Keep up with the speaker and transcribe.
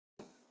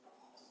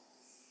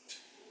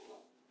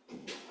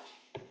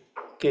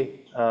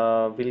Okay,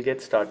 we'll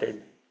get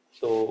started.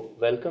 So,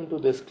 welcome to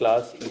this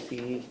class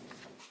ECE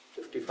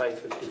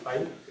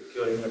 5555,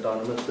 Securing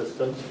Autonomous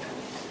Systems.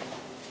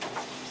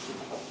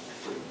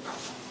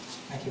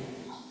 Thank you.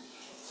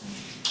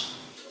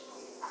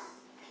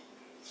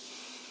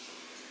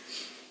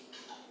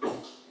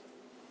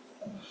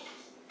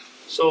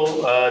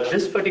 So,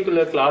 this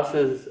particular class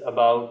is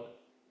about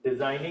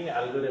designing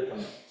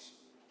algorithms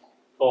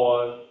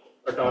for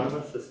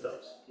autonomous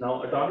systems.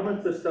 Now,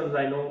 autonomous systems,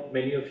 I know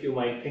many of you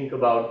might think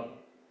about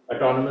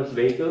autonomous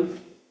vehicles,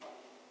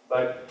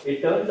 but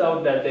it turns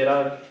out that there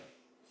are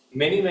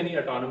many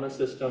autonomous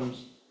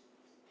systems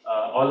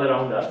all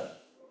around us.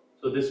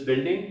 So this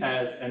building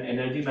has an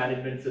energy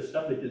management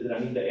system which is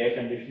running the air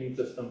conditioning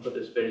system for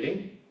this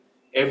building.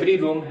 Every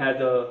room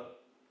has a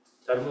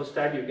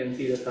thermostat. You can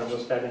see the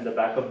thermostat in the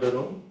back of the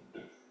room.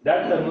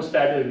 That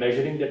thermostat is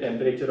measuring the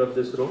temperature of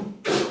this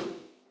room,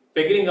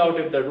 figuring out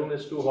if the room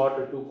is too hot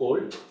or too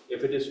cold.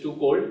 If it is too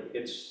cold,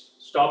 it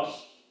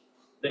stops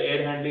the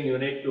air handling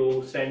unit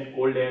to send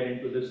cold air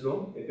into this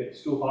room. If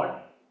it's too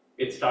hot,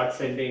 it starts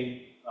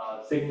sending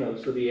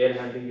signals to the air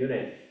handling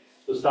unit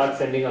to start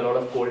sending a lot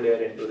of cold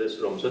air into this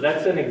room. So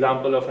that's an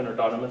example of an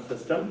autonomous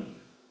system.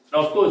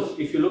 Now, of course,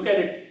 if you look at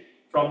it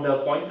from the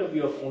point of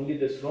view of only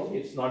this room,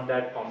 it's not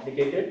that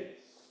complicated.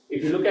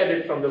 If you look at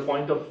it from the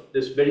point of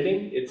this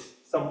building, it's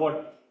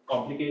somewhat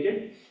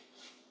complicated.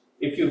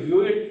 If you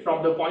view it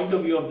from the point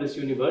of view of this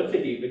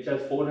university, which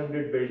has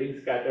 400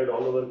 buildings scattered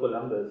all over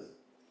Columbus,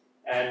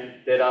 and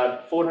there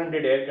are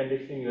 400 air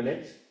conditioning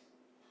units,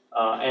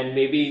 and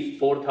maybe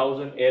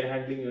 4,000 air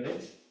handling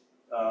units,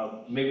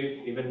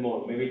 maybe even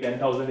more, maybe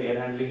 10,000 air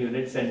handling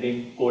units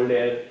sending cold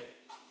air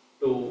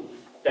to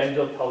tens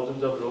of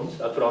thousands of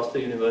rooms across the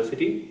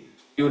university,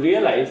 you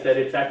realize that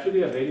it's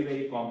actually a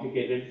very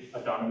complicated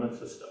autonomous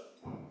system.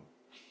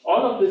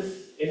 All of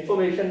this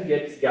information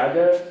gets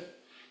gathered,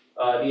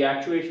 the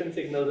actuation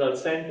signals are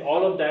sent,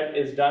 all of that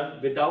is done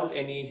without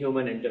any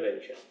human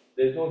intervention.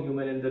 There's no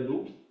human in the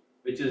loop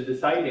which is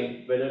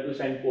deciding whether to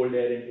send cold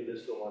air into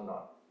this room or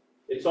not.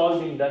 It's all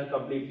being done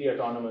completely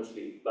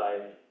autonomously by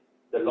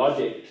the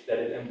logic that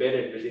is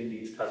embedded within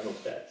these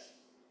thermostats.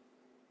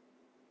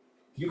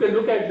 You can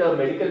look at the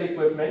medical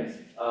equipment.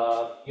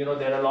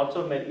 There are lots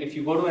of, if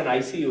you go to an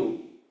ICU,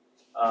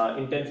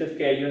 intensive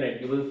care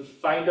unit, you will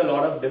find a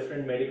lot of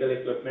different medical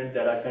equipment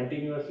that are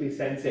continuously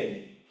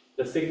sensing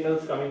the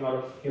signals coming out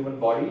of human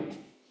body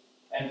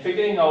and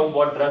figuring out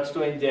what drugs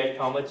to inject,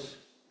 how much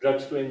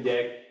drugs to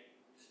inject,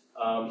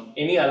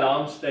 any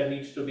alarms that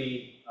needs to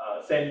be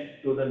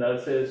sent to the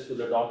nurses, to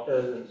the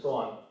doctors, and so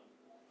on,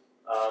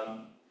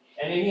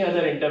 and any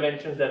other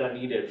interventions that are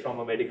needed from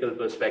a medical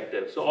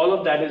perspective. So all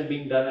of that is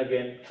being done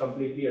again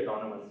completely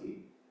autonomously.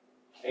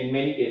 In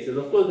many cases,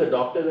 of course, the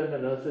doctors and the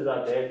nurses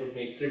are there to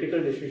make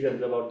critical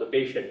decisions about the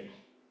patient.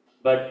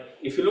 But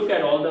if you look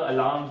at all the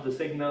alarms, the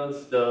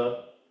signals,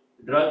 the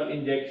drug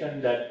injection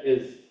that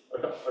is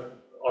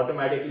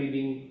automatically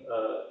being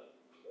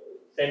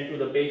sent to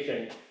the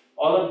patient,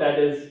 all of that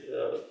is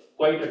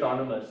quite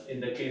autonomous in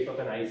the case of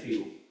an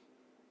ICU.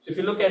 So if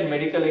you look at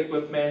medical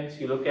equipment,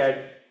 you look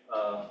at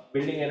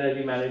building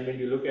energy management,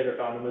 you look at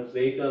autonomous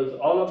vehicles,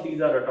 all of these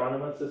are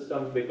autonomous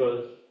systems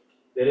because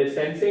there is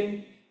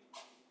sensing,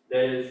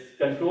 there is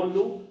control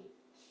loop,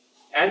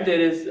 and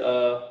there is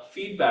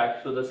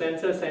feedback. So the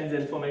sensor sends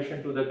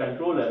information to the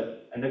controller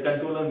and the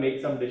controller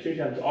makes some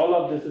decisions. All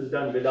of this is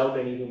done without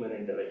any human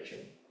intervention.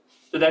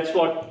 So that's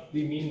what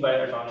we mean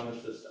by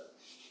autonomous system.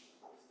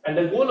 And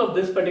the goal of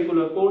this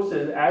particular course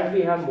is, as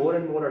we have more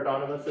and more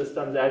autonomous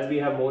systems, as we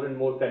have more and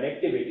more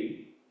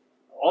connectivity,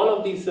 all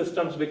of these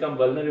systems become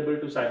vulnerable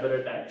to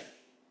cyber attacks.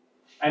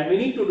 And we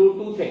need to do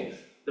two things.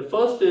 The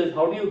first is,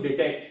 how do you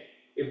detect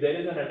if there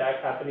is an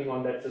attack happening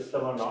on that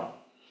system or not?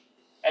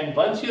 And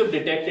once you have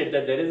detected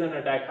that there is an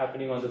attack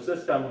happening on the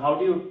system, how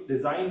do you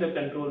design the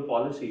control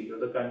policy or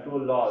the control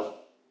laws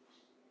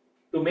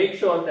to make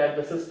sure that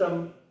the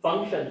system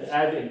functions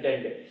as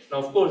intended? Now,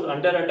 of course,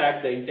 under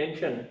attack, the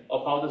intention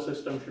of how the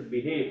system should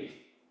behave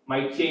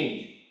might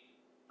change.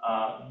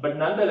 But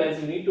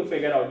nonetheless, you need to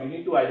figure out, you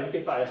need to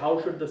identify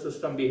how should the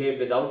system behave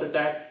without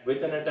attack,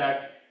 with an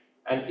attack,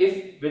 and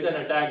if with an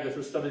attack the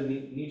system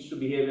needs to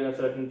behave in a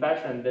certain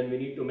fashion, then we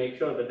need to make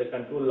sure that the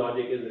control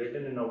logic is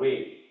written in a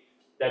way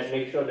that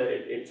makes sure that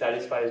it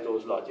satisfies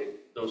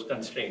those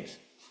constraints.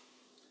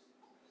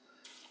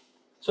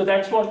 So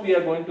that's what we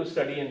are going to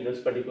study in this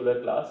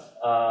particular class.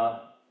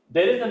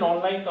 There is an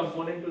online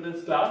component to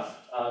this class.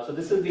 So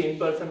this is the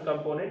in-person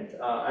component.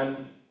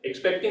 I'm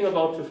expecting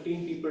about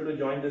 15 people to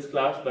join this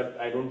class, but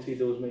I don't see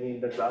those many in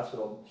the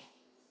classroom.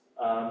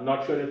 I'm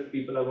not sure if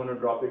people are going to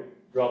drop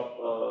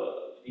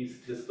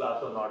this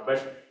class or not.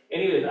 But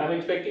anyways, I'm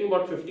expecting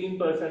about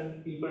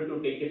 15% people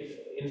to take it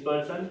in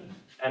person,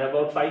 and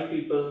about 5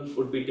 people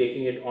would be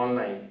taking it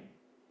online.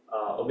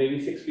 Or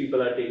maybe 6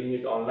 people are taking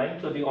it online.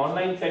 So the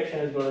online section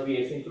is going to be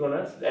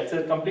asynchronous. That's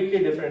a completely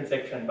different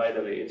section, by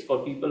the way. It's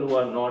for people who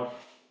are not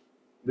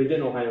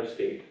within Ohio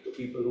State, so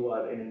people who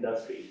are in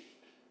industry.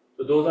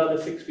 So those are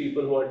the 6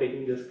 people who are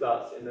taking this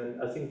class in an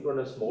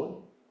asynchronous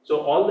mode. So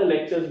all the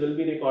lectures will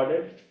be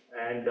recorded,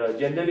 and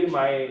generally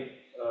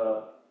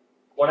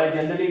what I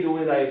generally do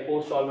is I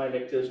post all my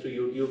lectures to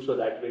YouTube, so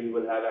that way you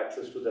will have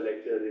access to the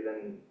lectures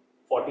even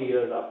 40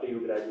 years after you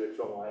graduate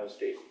from Ohio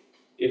State,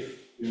 if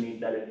you need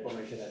that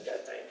information at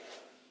that time.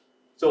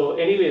 So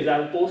anyways,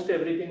 I'll post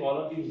everything, all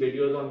of these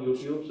videos on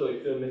YouTube, so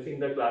if you're missing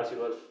the class,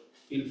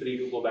 feel free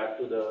to go back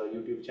to the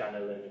YouTube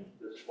channel and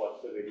just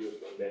watch the videos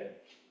from there.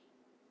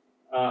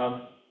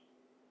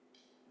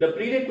 The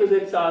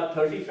prerequisites are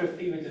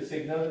 3050, which is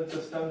signals and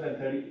systems, and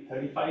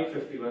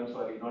 3551,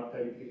 sorry, not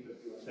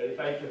 3351,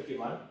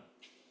 3551,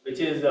 which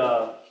is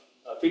a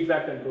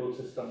feedback control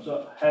system.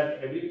 So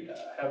have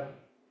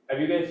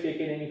you guys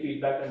taken any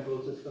feedback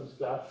control systems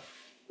class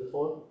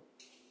before?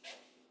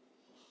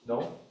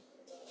 No?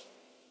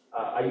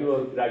 Are you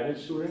a graduate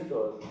student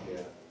or?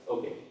 Yeah,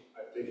 Okay,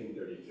 I've taken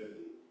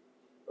 3050,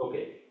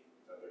 okay,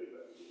 not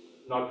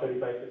 3550. not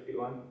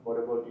 3551. What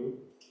about you?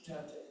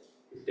 Not yet.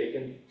 You've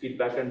taken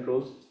feedback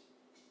controls?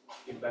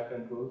 Feedback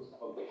controls,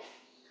 okay.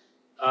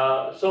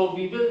 So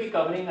we will be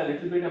covering a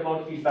little bit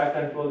about feedback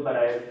control,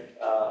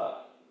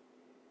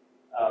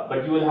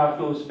 but you will have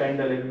to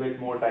spend a little bit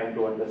more time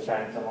to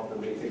understand some of the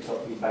basics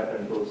of feedback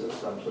control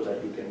system so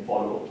that you can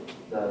follow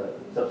the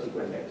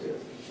subsequent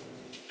lectures.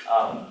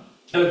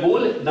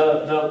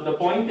 The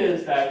point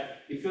is that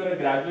if you're a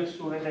graduate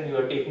student and you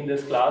are taking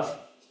this class,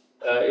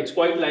 it's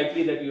quite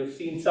likely that you've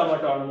seen some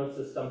autonomous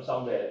system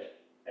somewhere,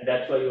 and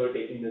that's why you are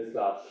taking this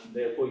class. And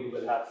therefore, you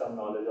will have some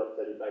knowledge of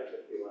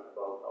 3551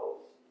 about how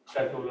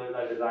controllers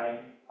are designed,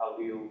 how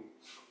do you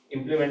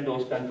implement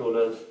those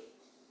controllers.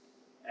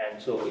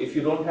 And so, if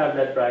you don't have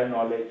that prior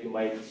knowledge, you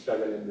might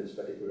struggle in this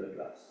particular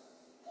class.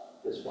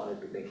 Just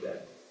wanted to make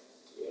that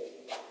clear.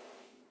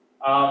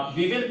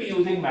 We will be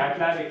using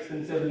MATLAB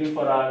extensively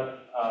for our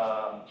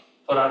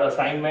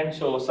assignment,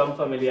 so some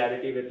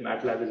familiarity with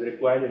MATLAB is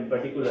required. In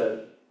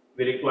particular,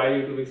 we require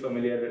you to be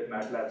familiar with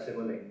MATLAB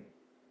Simulink,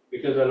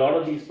 because a lot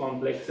of these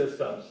complex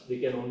systems, we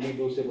can only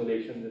do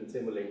simulations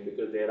in Simulink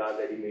because there are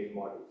ready-made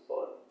models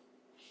for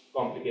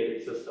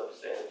complicated systems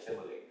there in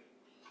Simulink.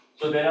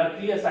 So there are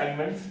 3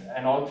 assignments,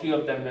 and all 3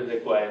 of them will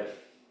require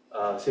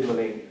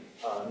Simulink,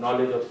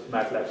 knowledge of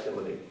MATLAB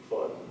Simulink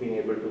for being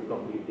able to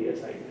complete the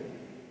assignment.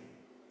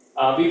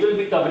 We will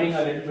be covering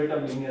a little bit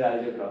of linear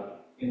algebra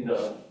in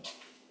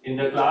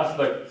the class,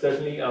 but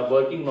certainly a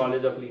working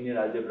knowledge of linear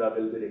algebra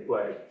will be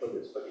required for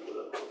this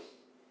particular course.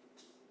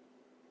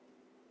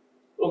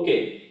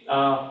 Okay,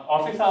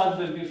 office hours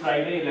will be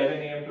Friday 11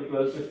 a.m. to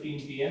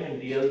 12:15 p.m. in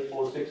DL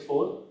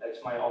 464. That's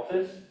my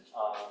office.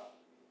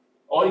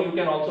 Or you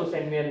can also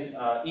send me an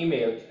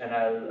email, and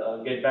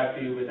I'll get back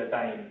to you with a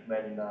time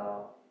when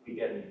we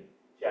can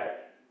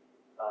chat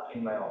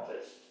in my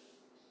office.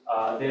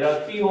 There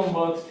are 3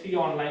 homeworks, 3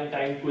 online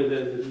time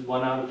quizzes, this is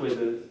 1-hour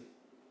quizzes,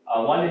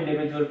 1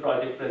 individual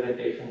project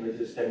presentation, which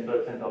is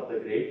 10% of the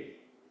grade.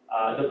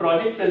 The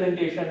project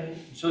presentation,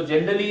 so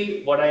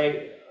generally what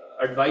I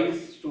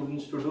advise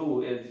students to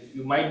do is,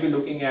 you might be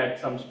looking at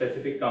some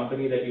specific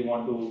company that you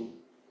want to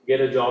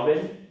get a job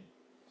in.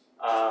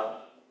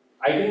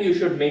 I think you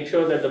should make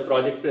sure that the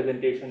project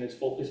presentation is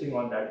focusing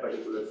on that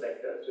particular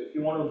sector. So if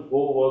you want to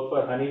go work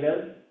for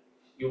Honeywell,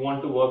 you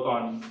want to work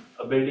on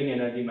a building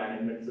energy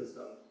management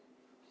system,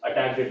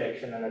 attack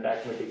detection and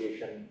attack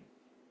mitigation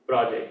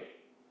project.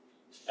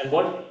 And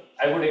what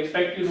I would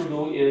expect you to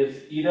do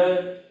is,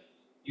 either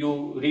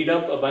you read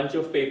up a bunch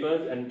of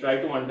papers and try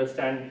to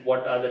understand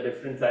what are the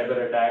different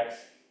cyber attacks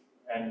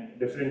and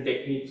different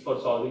techniques for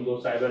solving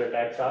those cyber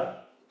attacks are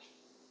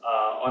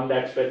on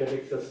that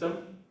specific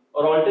system.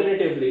 Or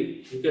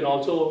alternatively, you can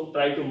also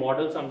try to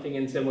model something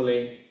in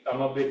Simulink,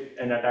 come up with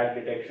an attack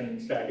detection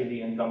strategy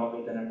and come up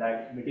with an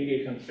attack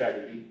mitigation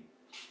strategy,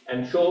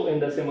 and show in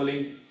the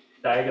Simulink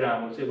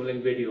diagram or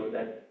Simulink video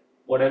that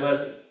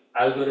whatever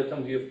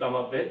algorithms you've come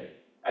up with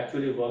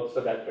actually works for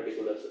that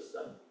particular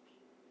system.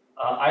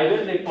 I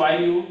will require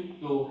you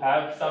to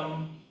have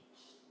some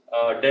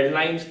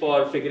deadlines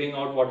for figuring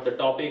out what the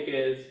topic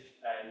is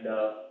and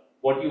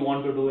what you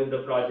want to do in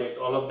the project.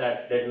 All of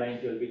that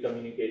deadlines will be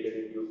communicated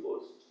in due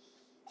course.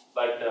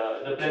 But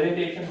the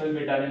presentation will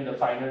be done in the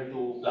final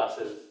 2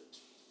 classes.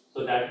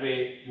 So that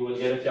way you will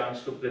get a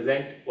chance to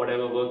present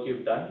whatever work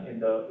you've done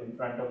in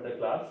front of the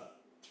class,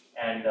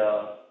 and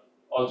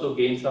also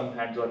gain some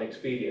hands-on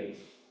experience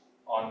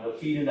on the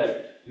field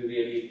that you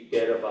really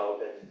care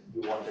about and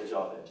you want a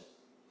job in.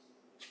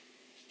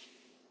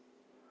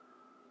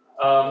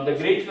 The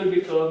grades will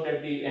be curved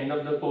at the end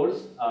of the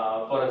course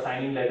for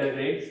assigning letter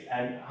grades.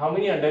 And how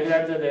many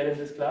undergrads are there in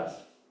this class?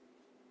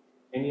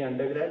 Any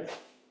undergrads?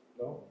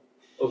 No?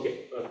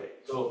 Okay,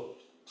 perfect. So,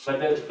 but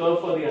the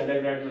curve for the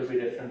undergrads will be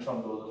different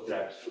from those of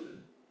grad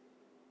students.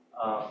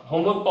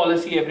 Homework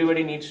policy,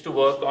 everybody needs to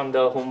work on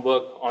the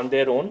homework on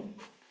their own.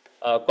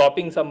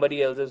 Copying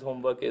somebody else's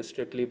homework is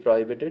strictly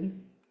prohibited.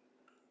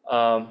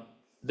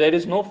 There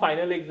is no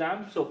final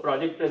exam, so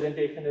project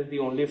presentation is the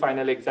only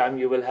final exam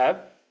you will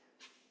have.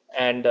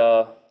 And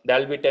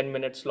that'll be 10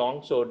 minutes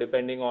long, so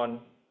depending on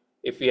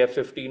if we have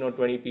 15 or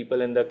 20 people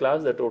in the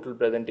class, the total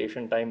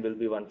presentation time will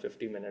be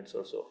 150 minutes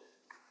or so.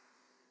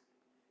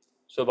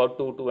 So about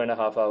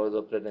 2.5 hours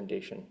of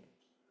presentation.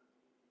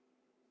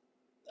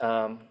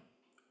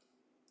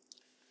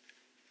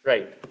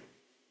 Right.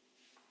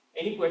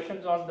 Any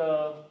questions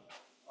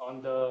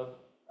on the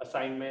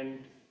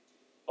assignment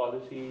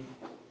policy?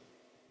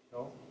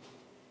 No?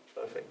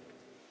 Perfect.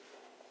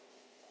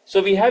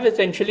 So we have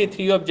essentially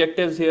three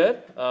objectives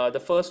here.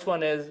 The first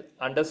one is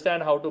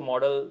understand how to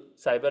model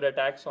cyber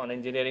attacks on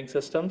engineering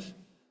systems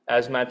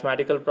as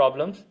mathematical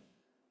problems.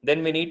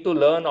 Then we need to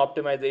learn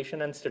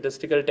optimization and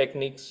statistical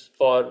techniques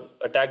for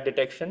attack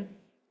detection,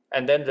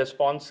 and then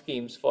response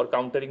schemes for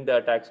countering the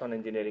attacks on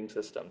engineering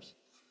systems.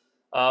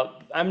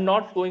 I'm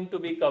not going to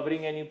be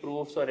covering any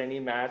proofs or any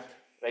math.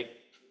 Like,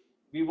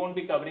 we won't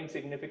be covering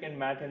significant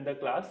math in the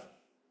class.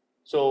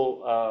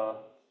 So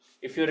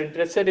if you're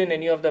interested in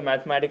any of the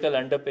mathematical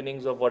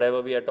underpinnings of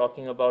whatever we are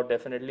talking about,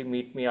 definitely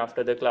meet me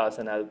after the class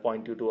and I'll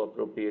point you to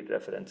appropriate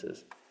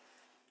references.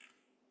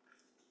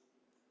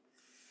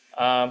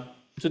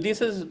 So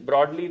this is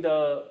broadly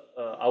the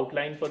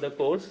outline for the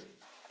course.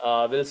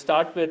 We'll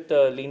start with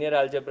linear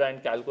algebra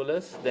and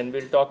calculus, then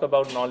we'll talk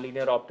about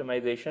nonlinear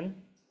optimization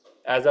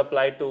as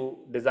applied to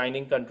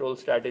designing control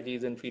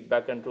strategies in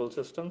feedback control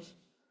systems.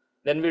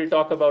 Then we'll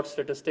talk about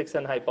statistics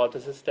and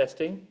hypothesis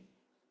testing.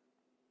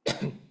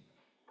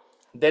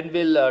 Then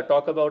we'll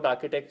talk about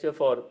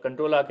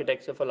control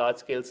architecture for large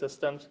scale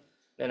systems,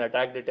 then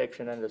attack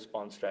detection and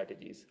response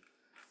strategies.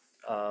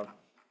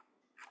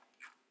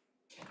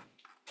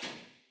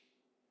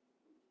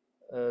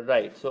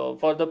 Right, so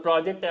for the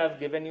project, I've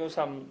given you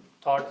some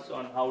thoughts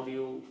on how do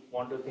you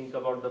want to think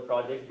about the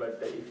project,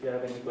 but if you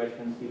have any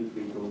questions, feel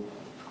free to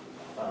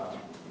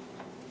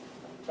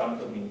come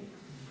to me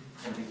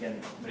and we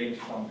can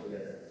brainstorm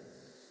together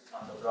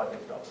on the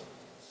project topic.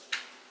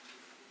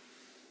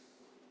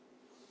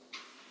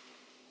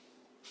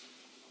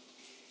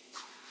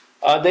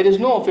 There is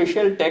no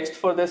official text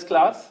for this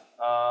class,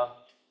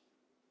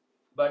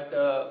 but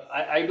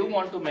I do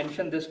want to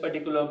mention this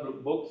particular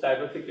book,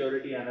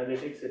 Cybersecurity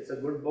Analytics. It's a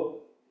good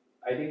book.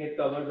 I think it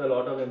covers a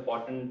lot of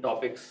important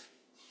topics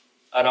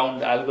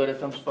around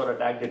algorithms for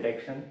attack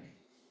detection.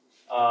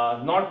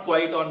 Not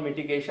quite on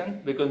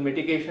mitigation, because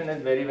mitigation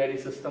is very, very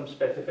system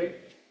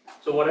specific.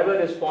 So whatever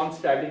response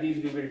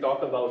strategies we will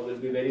talk about will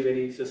be very,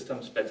 very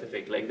system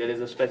specific. Like, there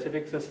is a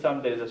specific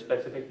system, there is a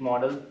specific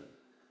model,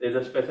 there is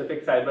a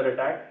specific cyber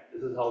attack.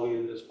 This is how we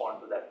will respond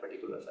to that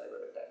particular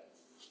cyber attack.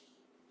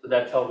 So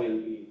that's how we'll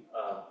be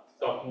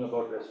talking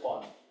about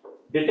response.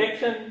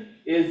 Detection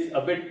is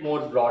a bit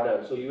more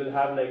broader. So you will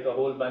have like a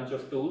whole bunch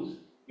of tools.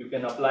 You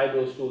can apply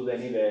those tools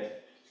anywhere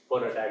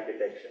for attack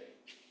detection.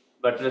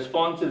 But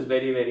response is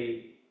very,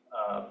 very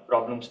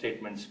problem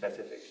statement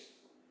specific.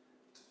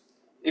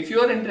 If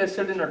you are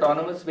interested in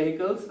autonomous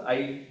vehicles,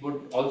 I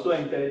would also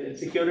encourage, in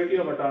security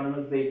of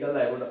autonomous vehicle,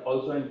 I would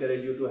also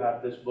encourage you to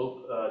have this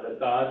book, the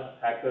Car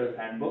Hacker's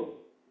Handbook.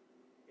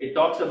 It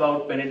talks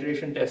about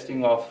penetration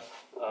testing of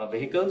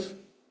vehicles,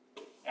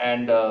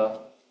 and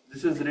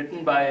this is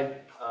written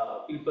by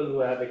people who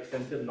have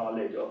extensive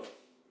knowledge of,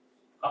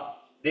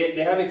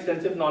 they have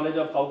extensive knowledge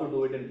of how to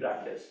do it in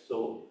practice.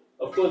 So,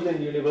 of course,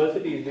 in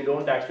universities, we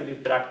don't actually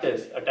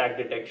practice attack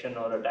detection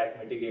or attack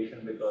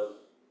mitigation because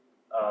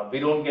we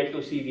don't get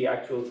to see the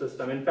actual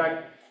system. In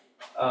fact,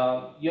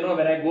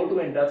 when I go to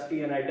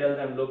industry and I tell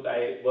them, look,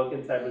 I work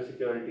in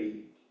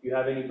cybersecurity, you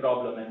have any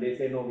problem? And they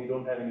say, no, we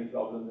don't have any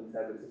problems in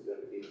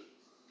cybersecurity.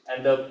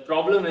 And the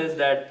problem is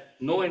that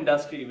no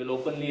industry will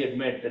openly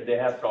admit that they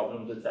have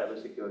problems with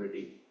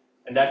cybersecurity.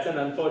 And that's an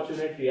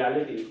unfortunate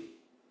reality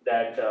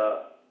that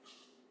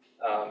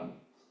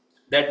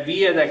that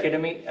we as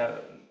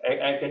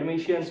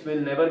academicians will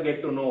never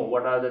get to know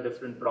what are the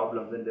different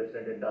problems in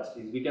different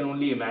industries. We can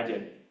only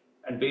imagine.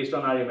 And based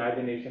on our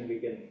imagination, we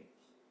can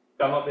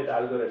come up with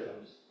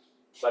algorithms.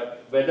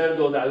 But whether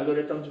those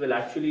algorithms will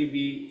actually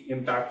be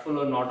impactful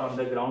or not on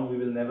the ground, we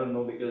will never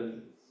know, because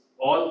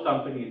all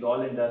companies,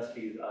 all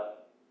industries are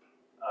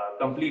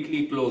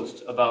completely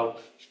closed about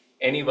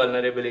any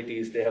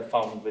vulnerabilities they have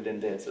found within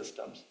their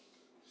systems.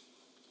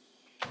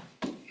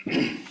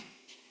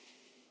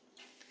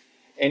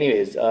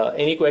 Anyways,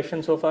 any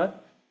questions so far?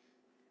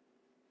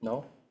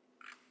 No?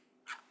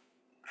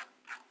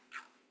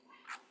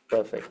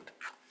 Perfect.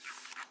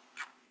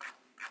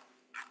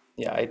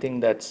 Yeah, I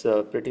think that's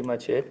pretty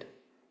much it.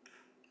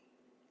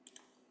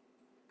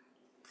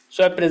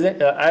 So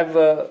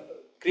I've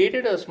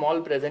created a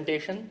small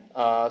presentation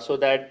so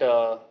that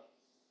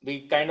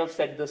we kind of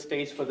set the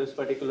stage for this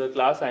particular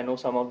class. I know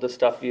some of the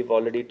stuff we've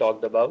already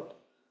talked about.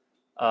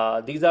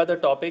 These are the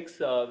topics.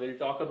 We'll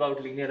talk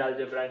about linear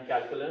algebra and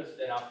calculus.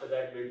 Then after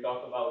that, we'll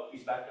talk about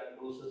feedback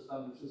control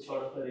system. This is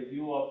sort of a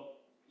review of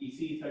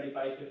ECE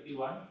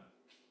 3551.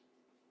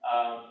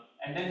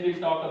 And then we'll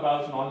talk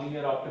about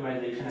nonlinear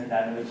optimization and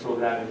dynamic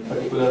programming, in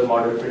particular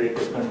model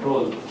predictive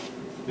control,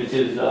 which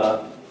is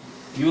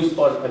used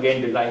for,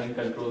 again, designing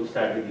control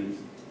strategies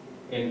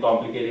in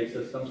complicated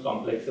systems,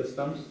 complex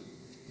systems.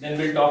 Then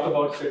we'll talk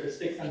about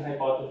statistics and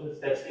hypothesis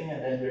testing,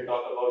 and then we'll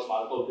talk about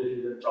Markov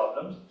bridges and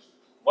problems.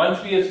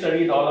 Once we have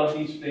studied all of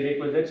these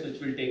prerequisites, which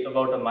will take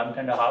about a month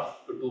and a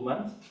half to 2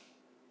 months,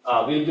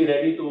 we'll be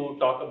ready to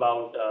talk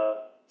about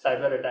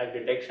cyber attack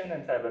detection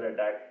and cyber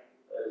attack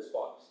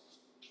response.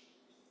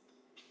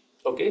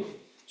 Okay,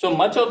 so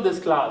much of this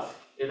class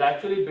is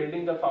actually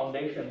building the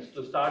foundations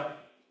to start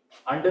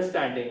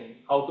understanding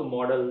how to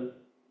model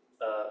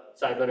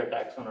cyber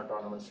attacks on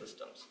autonomous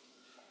systems.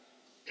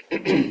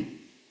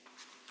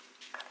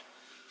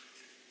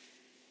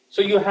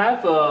 So you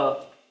have,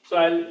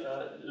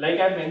 like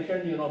I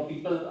mentioned,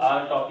 people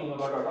are talking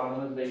about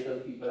autonomous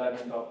vehicles. People have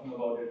been talking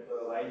about it for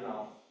a while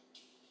now.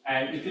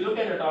 And if you look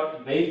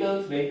at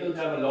vehicles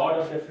have a lot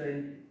of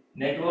different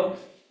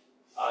networks.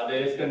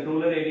 There is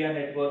controller area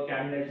network,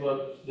 CAN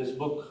network. This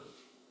book,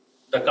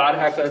 the Car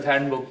Hacker's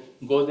Handbook,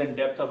 goes in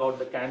depth about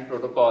the CAN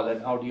protocol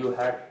and how do you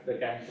hack the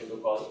CAN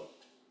protocol.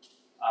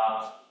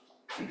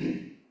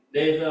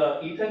 There is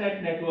a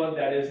Ethernet network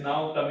that is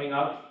now coming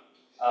up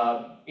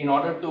in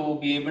order to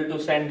be able to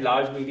send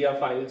large media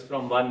files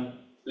from one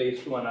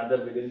place to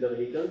another within the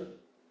vehicle.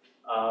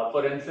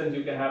 For instance,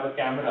 you can have a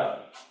camera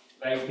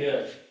right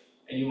here,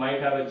 and you might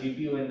have a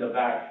GPU in the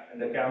back,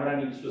 and the camera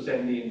needs to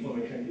send the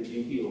information to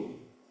GPU.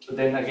 So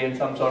then again,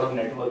 some sort of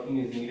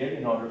networking is needed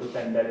in order to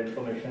send that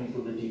information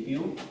to the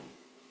GPU.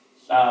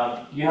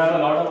 You have a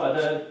lot of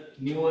other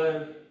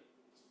newer,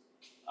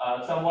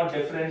 somewhat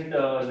different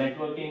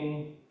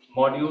networking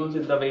modules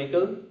in the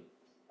vehicle.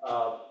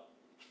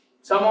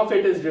 Some of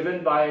it is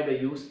driven by the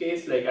use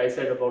case, like I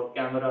said about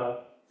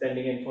camera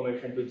sending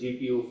information to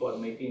GPU for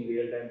making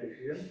real-time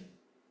decisions.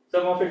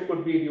 Some of it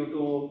could be due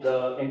to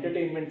the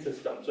entertainment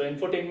system. So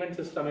infotainment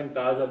system in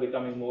cars are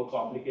becoming more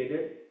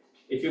complicated.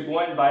 If you go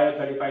and buy a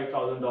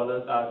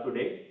 $35,000 car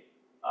today,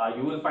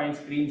 you will find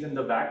screens in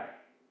the back,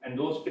 and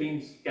those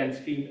screens can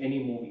stream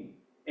any movie.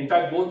 In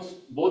fact,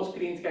 both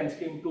screens can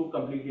stream two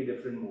completely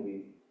different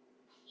movies.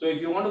 So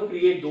if you want to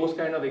create those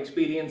kind of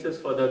experiences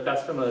for the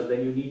customers,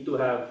 then you need to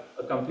have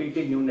a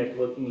completely new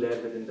networking layer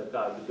within the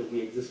car, because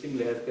the existing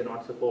layers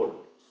cannot support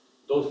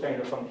those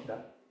kind of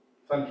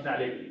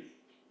functionalities.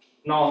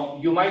 Now,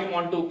 you might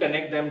want to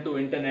connect them to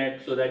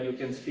internet so that you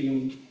can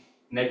stream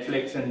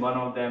Netflix in one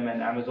of them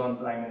and Amazon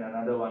Prime in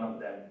another one of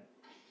them.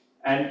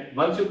 And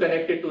once you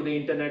connect it to the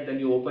internet, then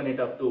you open it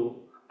up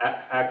to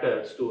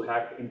hackers to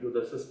hack into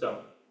the system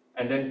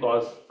and then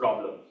cause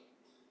problems.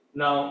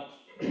 Now,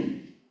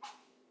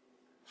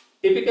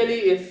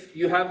 typically, if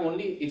you have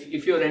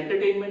if your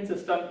entertainment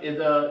system is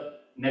a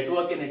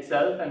network in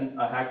itself and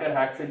a hacker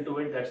hacks into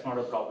it, that's not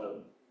a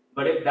problem.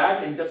 But if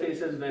that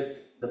interfaces with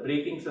the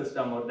braking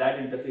system or that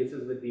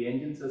interfaces with the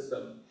engine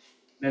system,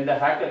 then the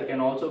hacker can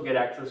also get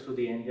access to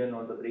the engine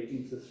or the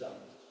braking system,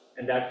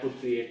 and that could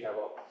create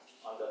havoc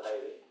on the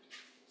highway.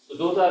 So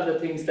those are the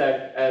things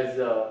that as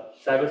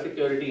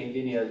cybersecurity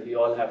engineers, we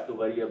all have to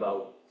worry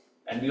about.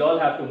 And we all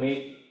have to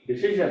make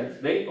decisions,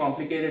 very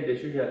complicated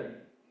decisions,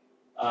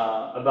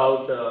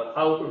 about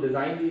how to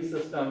design these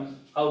systems,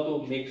 how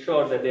to make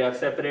sure that they are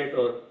separate,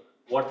 or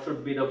what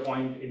should be the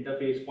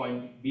interface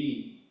point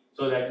be,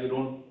 so that you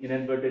don't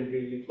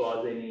inadvertently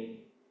cause any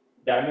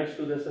damage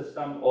to the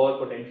system or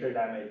potential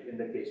damage in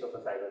the case of a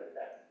cyber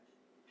attack.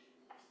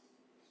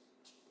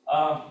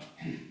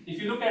 If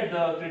you look at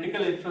the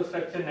critical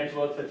infrastructure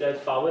networks such as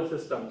power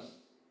systems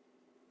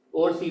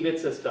or sewage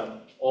system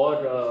or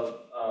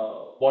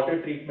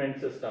water treatment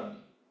systems,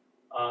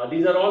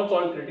 these are all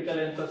called critical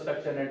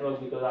infrastructure networks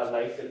because our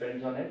life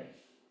depends on it.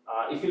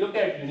 If you look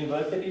at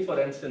university, for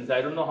instance,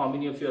 I don't know how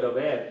many of you are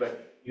aware,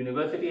 but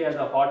university has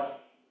a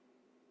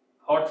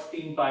hot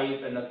steam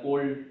pipe and a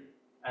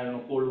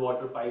cold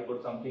water pipe or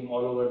something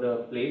all over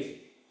the place.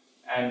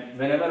 And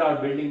whenever our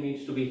building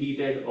needs to be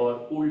heated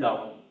or cooled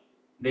down,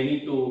 they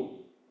need to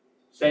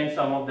send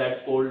some of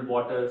that cold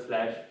water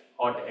 /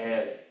 hot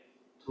air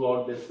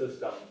throughout this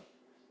system.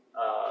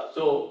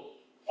 So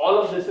all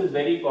of this is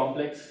very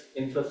complex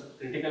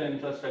critical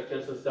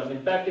infrastructure system.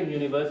 In fact, in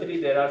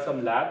university, there are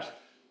some labs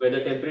where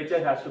the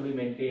temperature has to be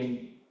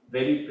maintained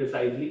very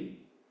precisely,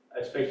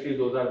 especially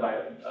those are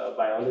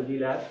biology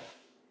labs.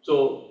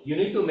 So you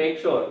need to make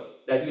sure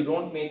that you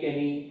don't make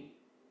any,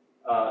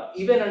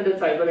 even under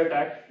cyber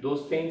attack,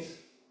 those things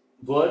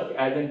work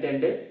as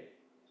intended.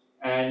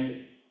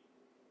 And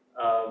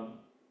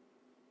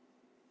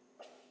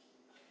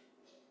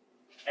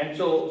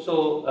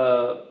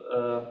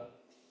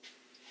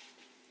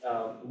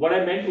what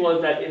I meant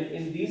was that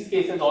in these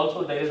cases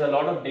also there is a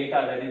lot of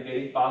data that is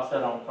getting passed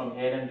around from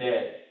here and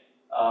there.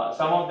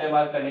 Some of them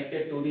are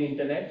connected to the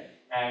internet,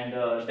 and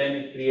then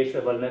it creates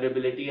a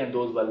vulnerability, and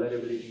those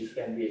vulnerabilities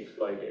can be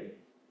exploited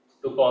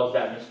to cause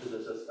damage to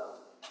the system.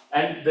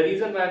 And the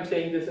reason why I'm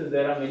saying this is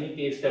there are many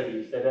case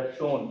studies that have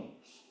shown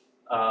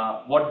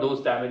what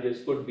those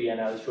damages could be,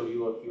 and I'll show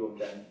you a few of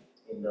them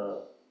in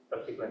the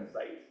subsequent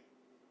slides.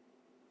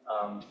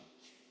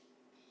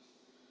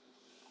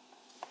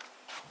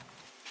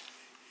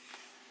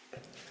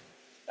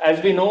 As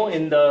we know,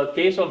 in the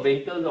case of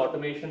vehicles,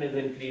 automation is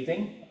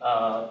increasing.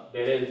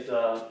 There is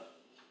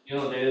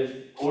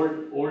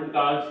old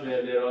cars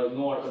where there was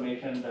no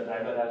automation. The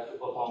driver has to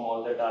perform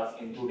all the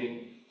tasks,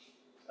 including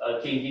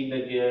changing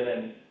the gear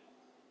and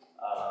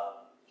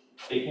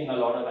taking a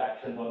lot of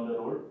actions on the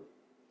road.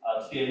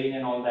 steering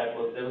and all that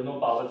there was no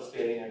power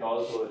steering at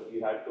all, so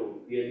you had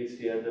to really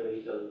steer the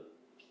vehicle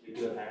with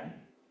your hand.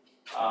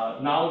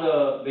 Now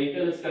the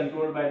vehicle is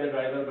controlled by the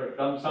driver,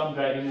 but some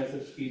driving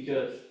assist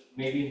features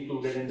may be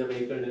included in the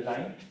vehicle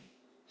design,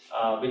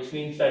 which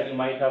means that you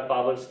might have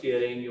power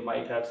steering, you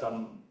might have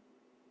some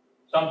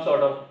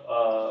sort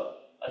of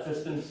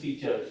assistance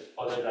features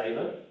for the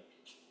driver.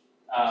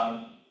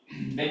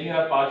 Then you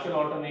have partial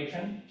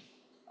automation.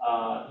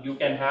 You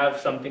can have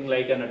something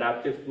like an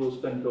adaptive cruise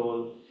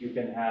control, you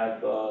can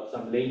have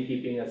some lane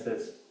keeping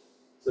assist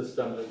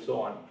systems and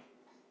so on.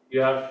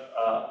 You have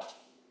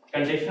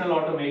conditional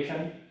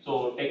automation,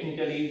 so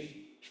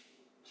technically,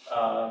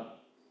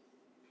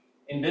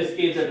 in this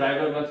case, the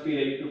driver must be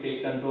ready to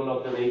take control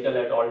of the vehicle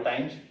at all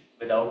times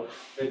with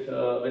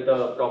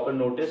a proper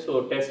notice.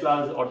 So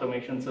Tesla's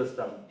automation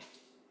system,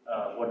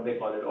 what they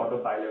call it,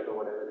 autopilot or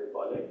whatever they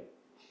call it,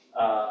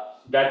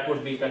 that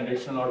would be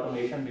conditional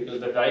automation because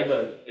the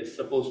driver is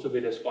supposed to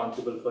be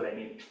responsible for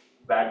any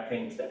bad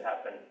things that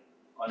happen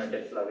on a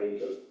Tesla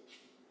vehicle.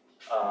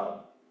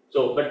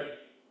 But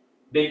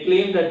they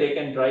claim that they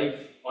can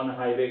drive on a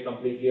highway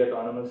completely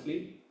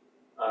autonomously,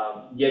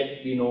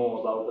 yet we know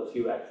about a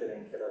few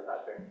accidents that have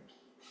happened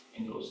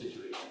in those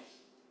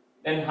situations.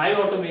 Then high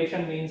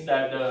automation means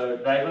that the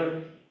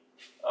driver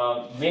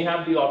may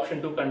have the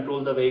option to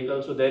control the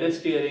vehicle, so there is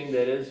steering,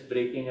 there is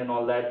braking and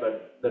all that,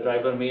 but the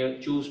driver may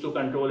choose to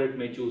control it,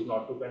 may choose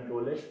not to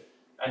control it.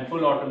 And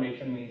full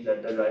automation means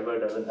that the driver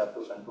doesn't have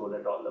to control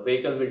at all. The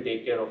vehicle will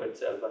take care of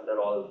itself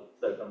under all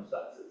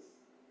circumstances.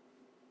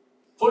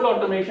 Full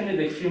automation is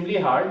extremely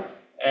hard,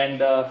 and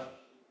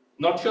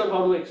not sure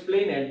how to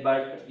explain it,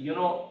 but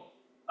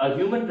a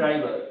human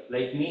driver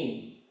like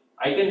me,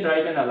 I can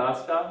drive in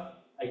Alaska,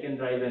 I can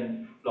drive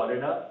in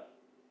Florida,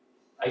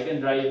 I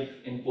can drive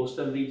in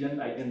coastal region,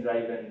 I can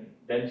drive in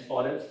dense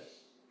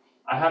forests.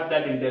 I have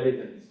that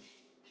intelligence,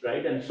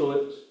 right? And so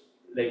it's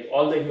like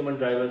all the human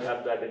drivers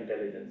have that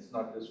intelligence,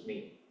 not just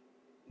me.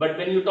 But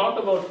when you talk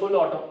about full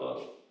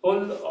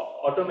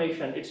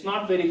automation, it's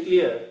not very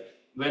clear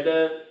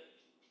whether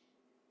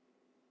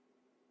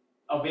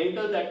a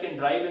vehicle that can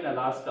drive in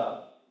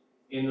Alaska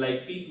in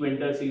like peak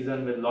winter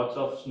season with lots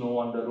of snow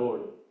on the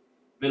road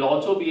will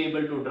also be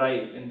able to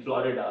drive in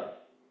Florida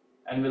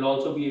and will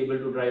also be able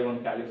to drive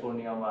on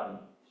California 1,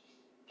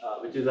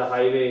 which is a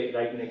highway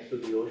right next to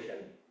the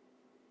ocean.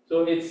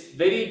 So it's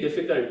very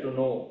difficult to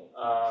know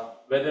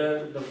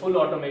whether the full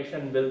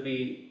automation will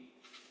be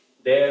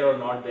there or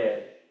not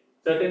there.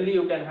 Certainly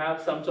you can have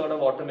some sort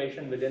of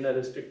automation within a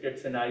restricted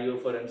scenario.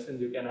 For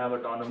instance, you can have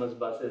autonomous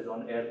buses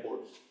on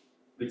airports,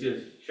 which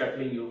is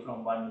shuttling you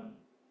from one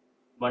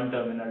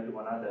terminal to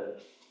another.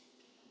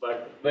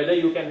 But whether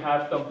you can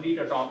have complete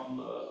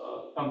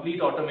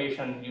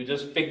automation, you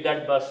just pick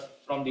that bus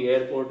from the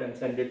airport and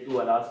send it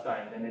to Alaska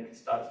and then it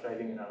starts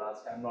driving in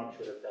Alaska. I'm not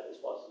sure if that is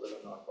possible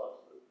or not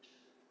possible.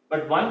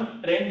 But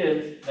one trend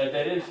is that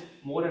there is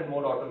more and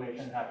more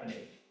automation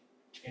happening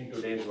in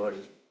today's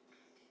world.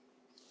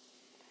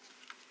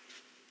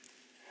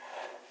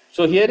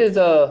 So here is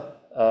a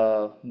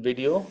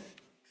video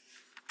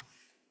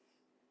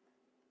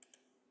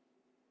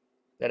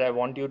that I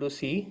want you to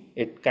see.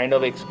 It kind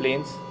of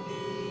explains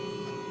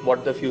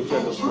what the future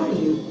looks like.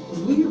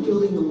 We are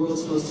building the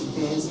world's most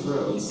advanced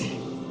roads.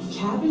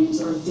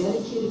 Avenues are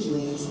dedicated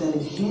lanes that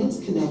enhance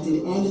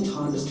connected and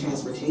autonomous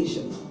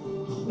transportation,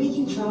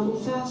 making travel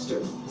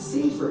faster,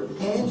 safer,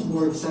 and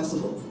more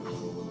accessible.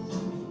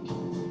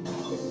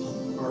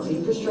 Our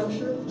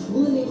infrastructure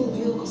will enable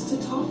vehicles to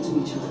talk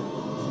to each other.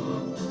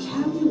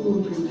 Avenue will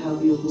improve how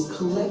vehicles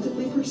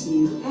collectively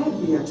perceive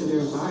and react to their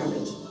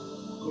environment.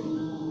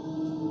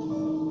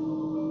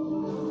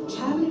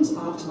 Avenues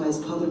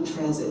optimize public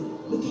transit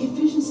with the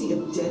efficiency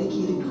of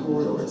dedicated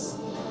corridors,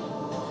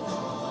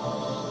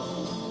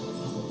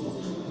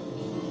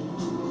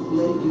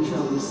 letting you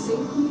travel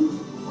safely,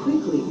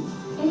 quickly,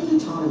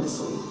 and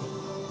autonomously.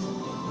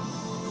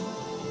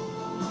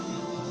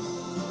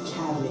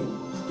 Avenue,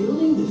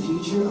 building the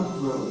future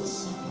of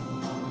roads.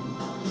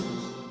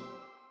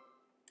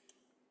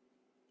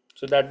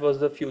 So that was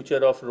the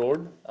future of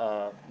road.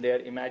 They are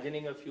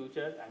imagining a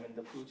future. I mean,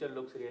 the future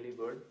looks really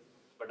good,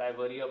 but I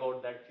worry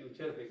about that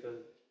future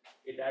because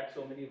it adds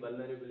so many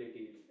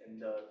vulnerabilities in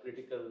the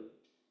critical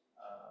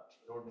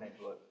road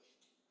network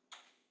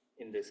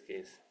in this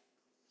case.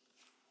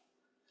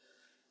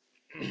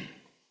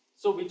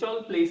 So which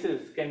all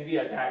places can be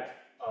attacked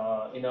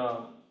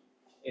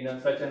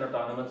in such an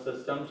autonomous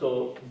system?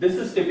 So this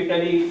is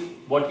typically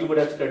what you would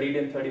have studied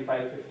in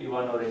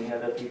 3551 or any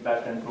other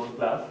feedback control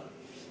class.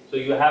 So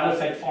you have a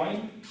set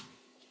point,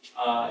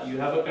 you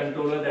have a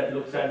controller that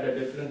looks at the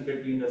difference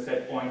between the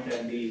set point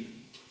and the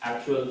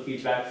actual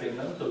feedback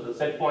signal. So the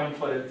set point,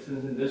 for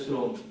instance, in this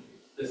room,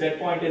 the set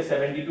point is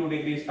 72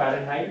 degrees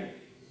Fahrenheit.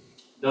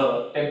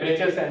 The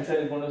temperature sensor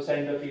is going to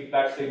send the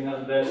feedback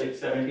signal, well, it's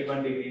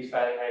 71 degrees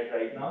Fahrenheit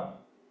right now.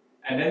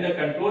 And then the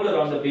controller,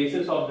 on the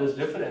basis of this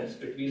difference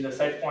between the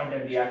set point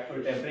and the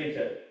actual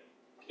temperature,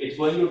 it's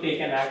going to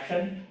take an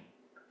action,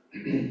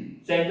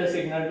 send the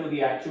signal to the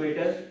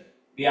actuator,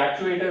 The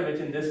actuator, which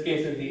in this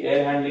case is the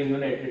air handling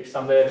unit, it's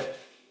somewhere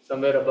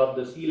above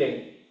the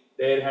ceiling.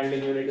 The air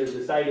handling unit is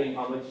deciding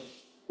how much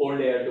cold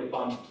air to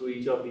pump through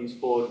each of these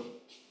four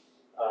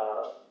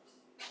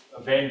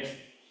vents.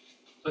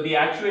 So the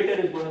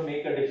actuator is going to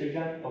make a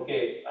decision.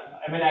 Okay,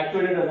 I mean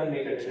actuator doesn't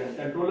make a decision.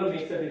 Controller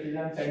makes a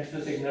decision, sends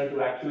the signal to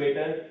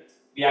actuator.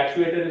 The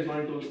actuator is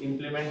going to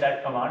implement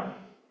that command,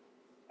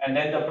 and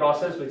then the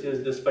process, which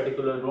is this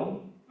particular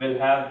room, will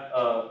have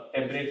a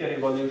temperature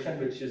evolution,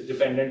 which is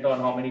dependent on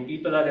how many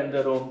people are in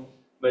the room,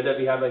 whether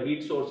we have a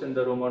heat source in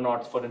the room or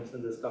not. For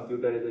instance, this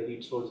computer is a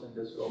heat source in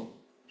this room.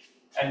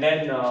 And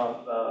then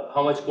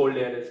how much cold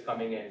air is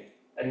coming in.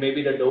 And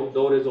maybe the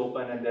door is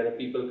open and there are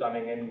people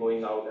coming in,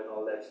 going out and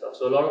all that stuff.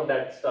 So a lot of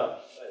that stuff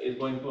is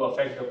going to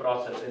affect the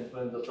process,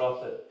 influence the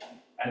process.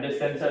 And this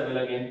sensor will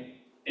again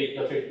take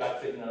the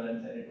feedback signal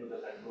and send it to the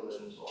controller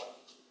and so on.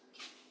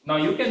 Now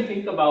you can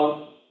think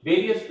about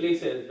various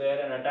places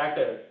where an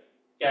attacker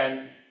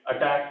can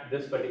attack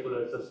this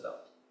particular system.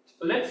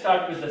 So let's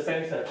start with the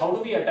sensor. How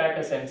do we attack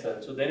a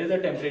sensor? So there is a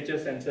temperature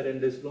sensor in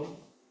this room.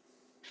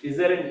 Is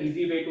there an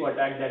easy way to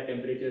attack that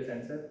temperature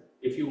sensor?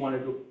 If you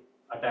wanted to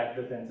attack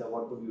the sensor,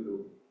 what would you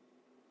do?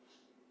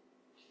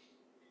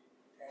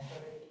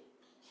 Tamper it.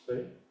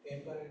 Sorry?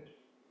 Tamper it.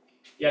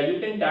 Yeah, you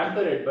can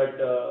tamper it,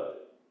 but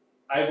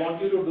I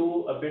want you to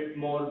do a bit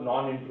more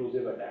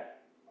non-intrusive attack.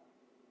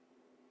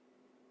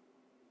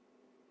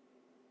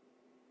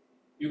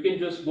 You can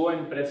just go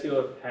and press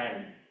your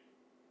hand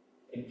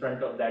in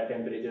front of that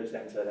temperature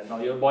sensor, and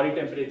now your body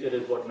temperature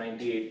is what,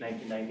 98,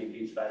 99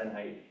 degrees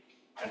Fahrenheit.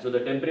 And so the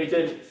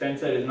temperature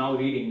sensor is now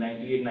reading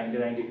 98,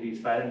 99 degrees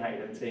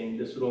Fahrenheit and saying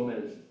this room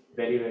is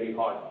very, very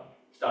hot.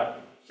 Start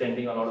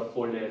sending a lot of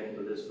cold air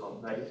into this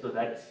room, right? So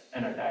that's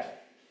an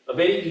attack, a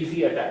very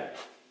easy attack,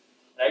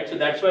 right? So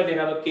that's why they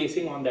have a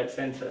casing on that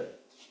sensor,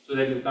 so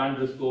that you can't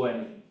just go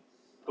and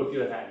put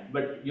your hand.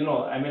 But you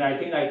know, I mean, I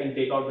think I can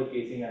take out the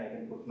casing and I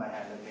can put my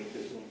hand and make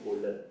this room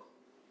colder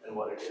than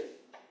what it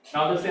is.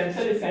 Now the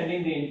sensor is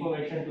sending the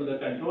information to the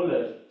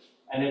controller,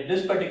 and if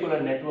this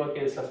particular network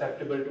is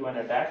susceptible to an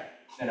attack,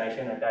 then I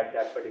can attack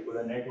that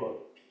particular network.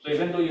 So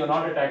even though you're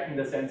not attacking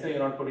the sensor, you're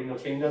not putting a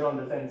finger on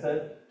the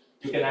sensor,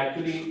 you can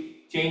actually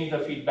change the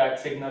feedback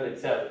signal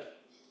itself,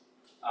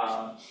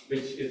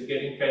 which is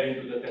getting fed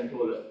into the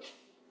controller.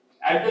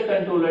 At the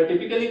controller,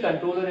 typically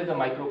controller is a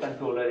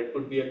microcontroller. It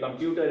could be a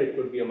computer, it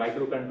could be a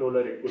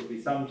microcontroller, it could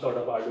be some sort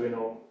of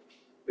Arduino,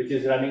 which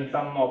is running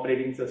some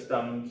operating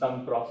system,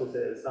 some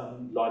processes,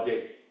 some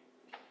logic.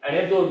 And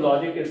if those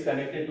logic is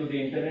connected to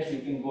the internet, you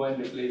can go and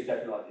replace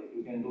that logic.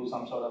 You can do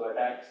some sort of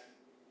attacks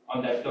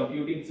on that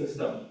computing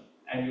system,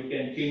 and you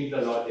can change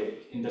the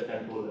logic in the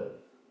controller.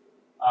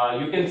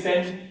 You can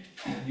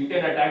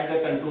attack the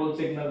control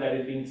signal that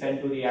is being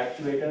sent to the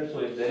actuator. So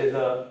if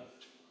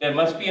there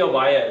must be a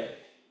wire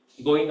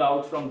going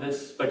out from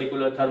this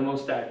particular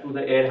thermostat to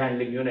the air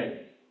handling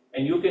unit,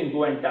 and you can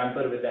go and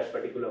tamper with that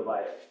particular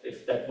wire.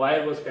 If that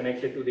wire was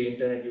connected to the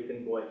internet, you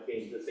can go and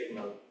change the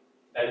signal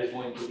that is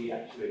going to the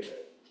actuator.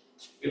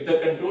 If the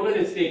controller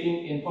is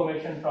taking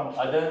information from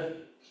other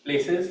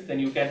places, then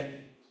you can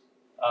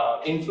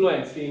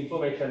influence the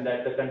information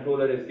that the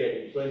controller is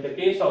getting. So in the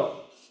case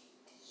of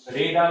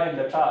radar in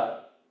the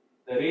car,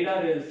 the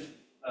radar is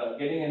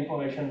getting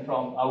information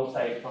from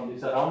outside, from the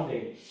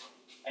surrounding,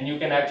 and you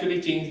can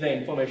actually change the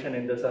information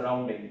in the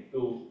surrounding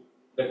to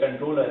the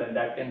controller, and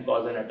that can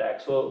cause an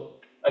attack. So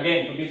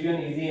again, to give you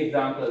an easy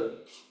example,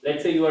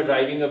 let's say you are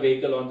driving a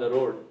vehicle on the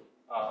road,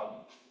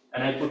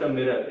 and I put a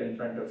mirror in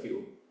front of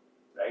you,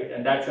 right?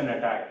 And that's an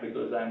attack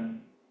because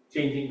I'm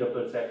changing the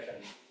perception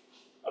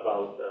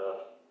about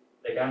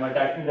like I'm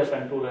attacking the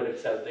controller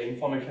itself, the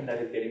information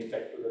that is getting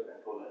fed to the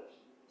controller.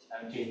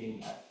 I'm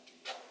changing that.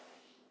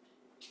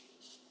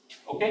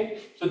 Okay,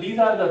 so these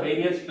are the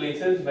various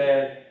places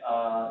where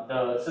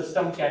the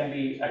system can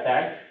be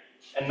attacked.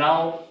 And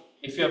now,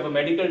 if you have a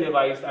medical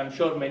device, I'm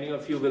sure many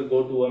of you will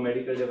go to a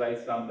medical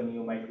device company,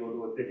 you might go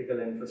to a critical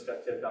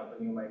infrastructure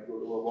company, you might go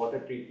to a water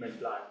treatment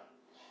plant,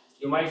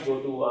 you might go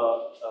to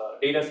a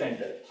data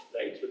center,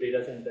 right? So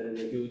data center is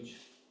a huge,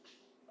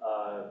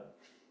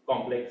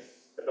 complex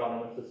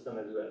autonomous system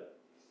as well.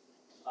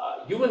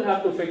 You will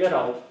have to figure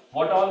out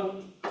what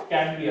all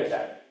can be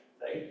attacked,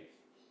 right?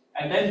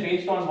 And then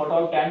based on what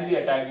all can be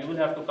attacked, you will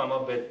have to come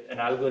up with an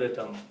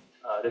algorithm,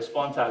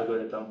 response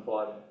algorithm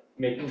for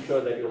making sure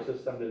that your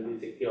system will be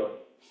secure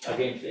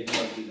against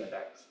any of these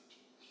attacks.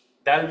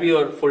 That will be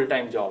your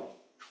full-time job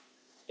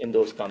in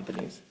those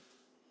companies.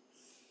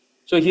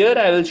 So here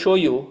I will show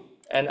you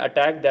an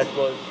attack that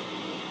was,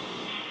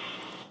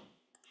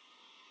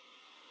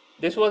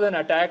 this was an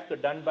attack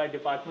done by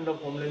Department of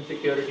Homeland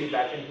Security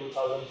back in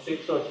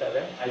 2006 or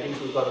 7, I think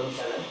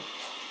 2007,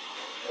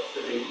 that's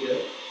the date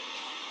here.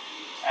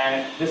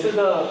 And this is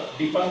a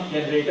defunct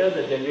generator,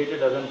 the generator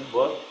doesn't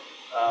work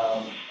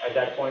at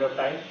that point of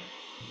time.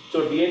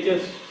 So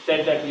DHS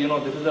said that, you know,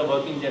 this is a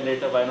working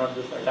generator, why not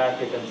just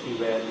attack it and see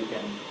where we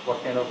can,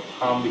 what kind of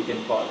harm we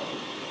can cause.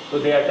 So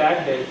they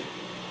attacked this,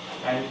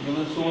 and you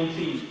will soon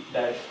see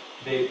that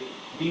they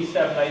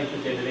destabilized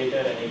the generator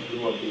and it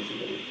blew up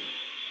basically.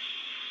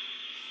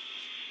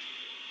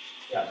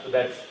 Yeah, so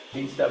that's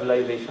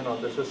destabilization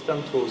of the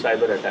system through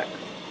cyber attack.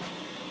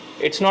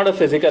 It's not a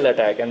physical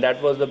attack, and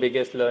that was the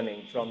biggest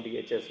learning from the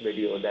HS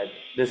video, that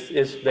this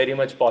is very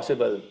much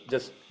possible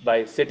just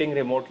by sitting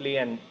remotely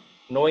and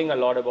knowing a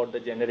lot about the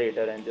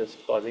generator and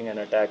just causing an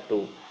attack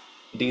to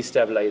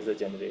destabilize the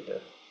generator.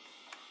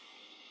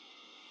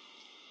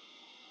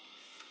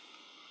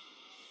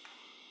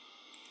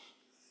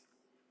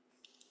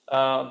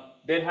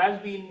 There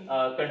has been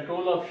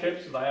control of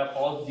ships via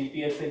false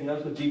GPS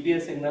signals. So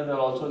GPS signals are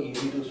also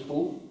easy to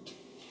spoof.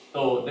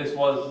 So this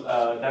was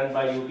done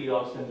by UT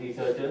Austin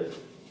researchers.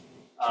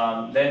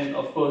 Then,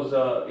 of course,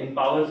 in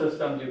power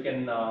systems, you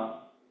can,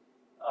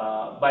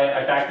 by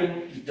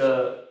attacking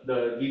the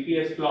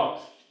GPS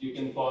clocks, you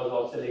can cause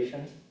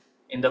oscillations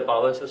in the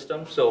power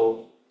system.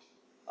 So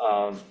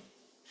um,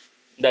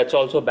 that's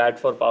also bad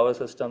for power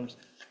systems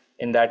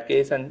in that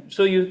case. And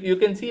so you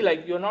can see,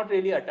 like, you're not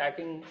really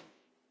attacking,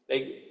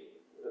 like,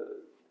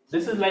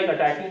 this is like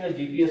attacking a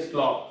GPS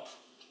clock.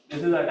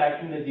 This is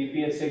attacking the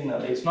GPS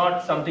signal. It's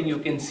not something you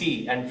can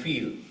see and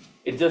feel.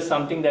 It's just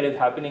something that is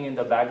happening in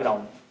the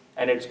background,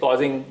 and it's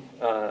causing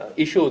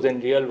issues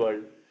in real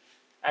world.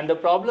 And the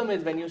problem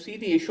is, when you see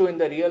the issue in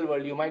the real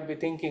world, you might be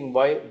thinking,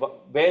 where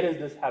is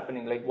this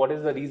happening? Like, what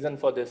is the reason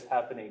for this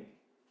happening?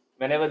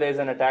 Whenever there's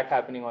an attack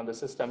happening on the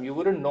system, you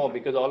wouldn't know,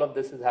 because all of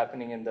this is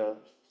happening at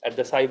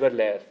the cyber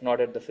layer,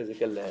 not at the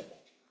physical layer.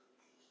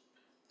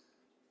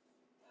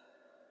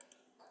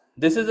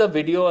 This is a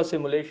video, a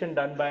simulation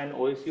done by an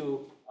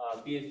OSU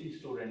PhD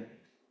student,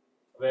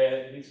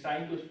 where he's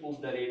trying to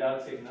spoof the radar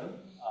signal.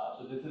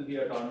 So this is the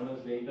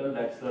autonomous vehicle.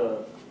 That's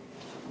the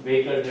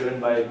vehicle driven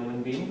by a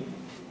human being.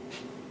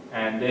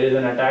 And there is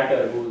an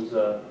attacker who's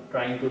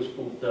trying to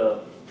spoof the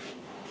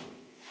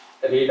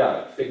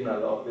radar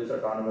signal of this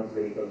autonomous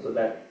vehicle. So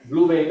that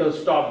blue vehicle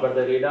stopped, but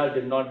the radar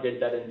did not get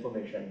that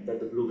information that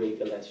the blue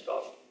vehicle has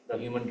stopped. The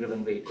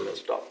human-driven vehicle has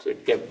stopped. So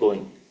it kept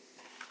going.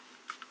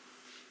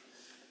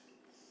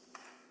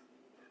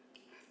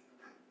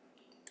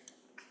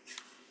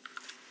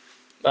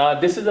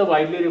 This is a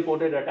widely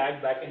reported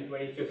attack back in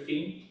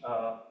 2015.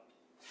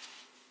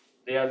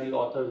 They are the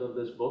authors of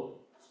this book.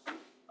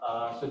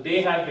 So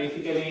they have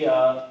basically,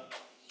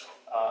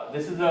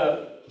 this is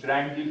a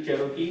Grand Jeep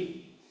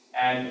Cherokee,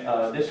 and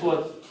this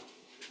was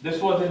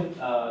in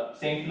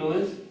St.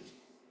 Louis.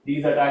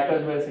 These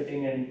attackers were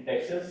sitting in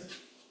Texas,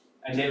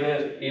 and they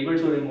were able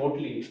to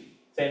remotely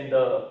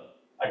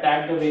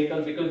attack the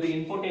vehicle, because the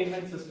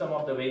infotainment system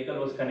of the vehicle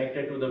was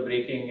connected to the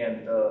braking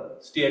and the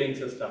steering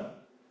system.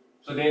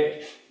 So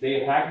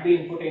they hacked the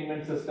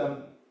infotainment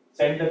system,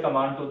 sent the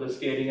command to the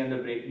steering and the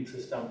braking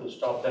system to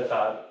stop the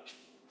car,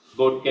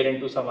 get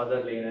into some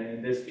other lane, and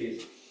in this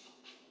case,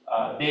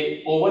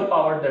 they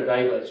overpowered the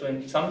driver. So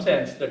in some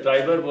sense, the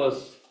driver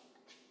was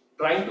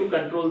trying to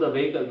control the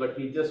vehicle, but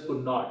he just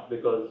could not,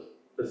 because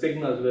the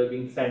signals were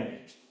being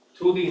sent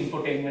through the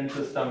infotainment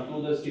system to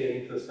the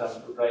steering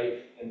system to drive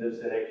in this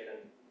direction,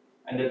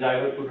 and the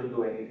driver couldn't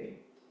do anything,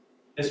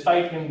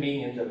 despite him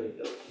being in the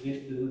vehicle. This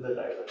is the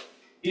driver.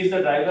 He's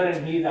the driver,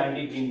 and he's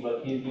Andy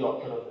Greenberg. He's the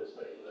author of this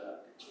particular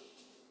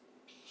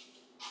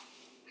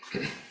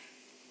article.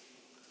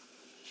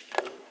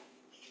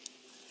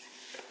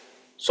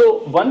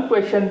 So one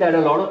question that a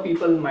lot of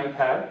people might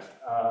have,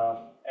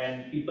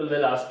 and people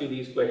will ask you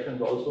these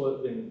questions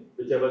also in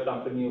whichever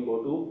company you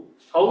go to,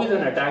 how is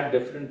an attack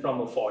different from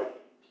a fault?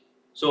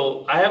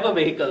 So I have a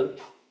vehicle,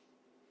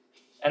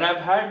 and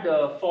I've had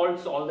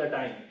faults all the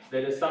time.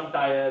 There is some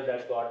tire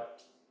that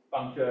got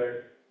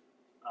punctured.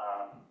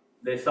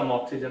 There's some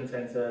oxygen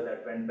sensor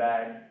that went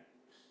bad.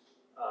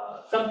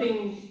 Some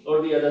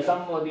or the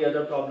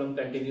other problem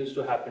continues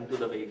to happen to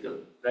the vehicle,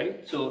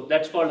 right? So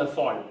that's called a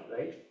fault,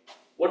 right?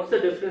 What's the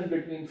difference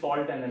between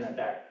fault and an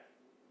attack?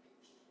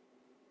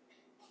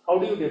 How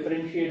do you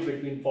differentiate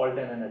between fault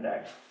and an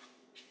attack?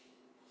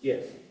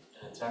 Yes.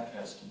 An attack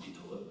has to be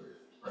deliberate,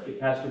 right?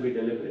 It has to be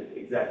deliberate,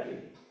 exactly.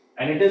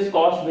 And it is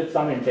caused with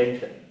some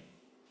intention.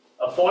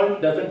 A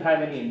fault doesn't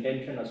have any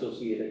intention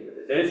associated with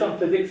it. There is some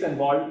physics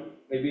involved,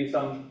 maybe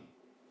some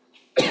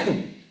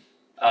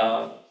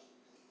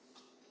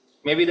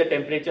maybe the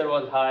temperature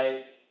was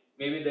high,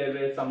 maybe there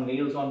were some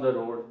nails on the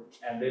road,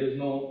 and there is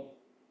no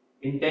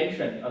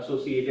intention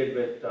associated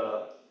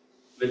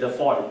with the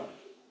fault.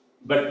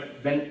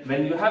 But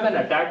when you have an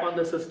attack on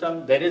the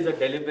system, there is a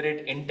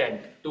deliberate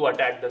intent to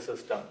attack the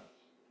system,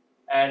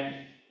 and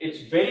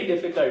it's very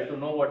difficult to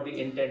know what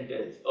the intent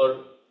is.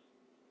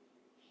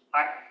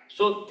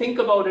 So think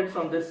about it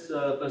from this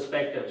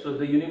perspective. So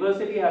the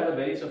university has a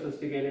very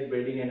sophisticated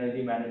building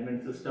energy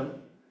management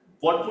system.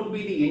 What would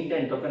be the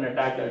intent of an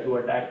attacker to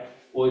attack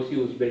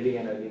OSU's building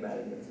energy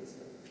management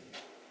system?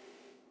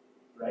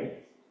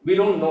 Right? We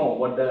don't know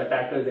what the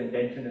attacker's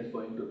intention is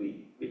going to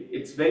be.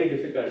 It's very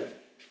difficult.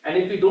 And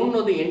if we don't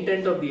know the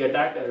intent of the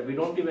attacker, we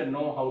don't even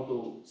know how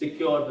to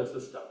secure the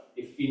system.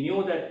 If we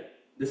knew that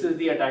this is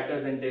the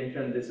attacker's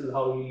intention, this is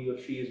how he or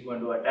she is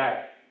going to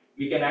attack,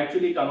 we can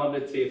actually come up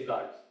with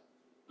safeguards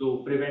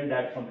to prevent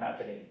that from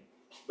happening.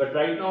 But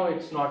right now,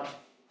 it's not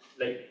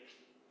like,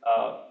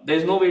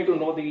 there's no way to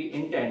know the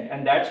intent,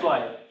 and that's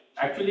why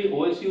actually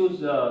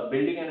OSU's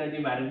building energy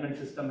management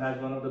system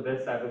has one of the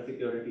best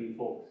cybersecurity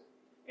folks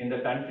in the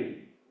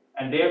country.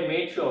 And they have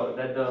made sure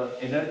that the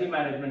energy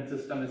management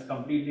system is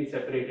completely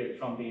separated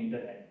from the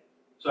internet.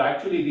 So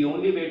actually the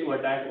only way to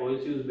attack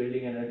OSU's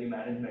building energy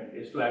management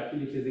is to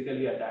actually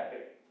physically attack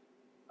it.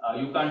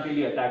 You can't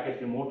really attack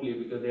it remotely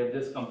because they have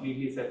just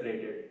completely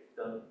separated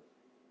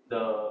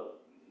the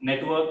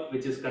network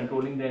which is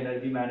controlling the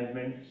energy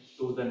management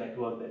to the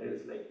network that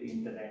is like the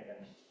internet.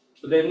 And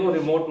so there's no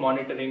remote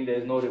monitoring,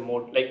 there's no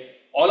remote, like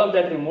all of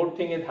that remote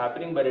thing is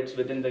happening, but it's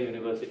within the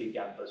university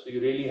campus. So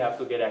you really have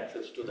to get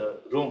access to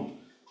the room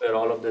where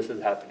all of this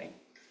is happening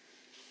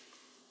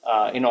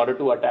in order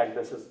to attack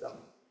the system.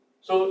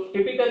 So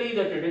typically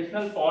the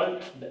traditional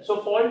fault,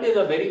 so fault is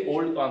a very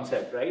old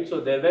concept, right? So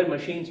there were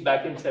machines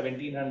back in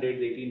 1700s,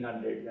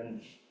 1800s,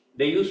 and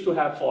they used to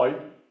have fault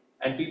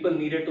and people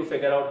needed to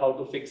figure out how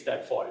to fix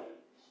that fault,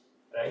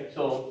 right?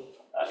 So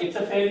it's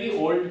a fairly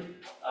old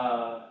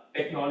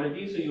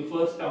technology. So you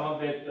first come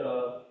up with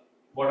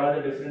what are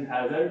the different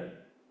hazards,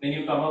 then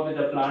you come up with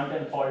the plant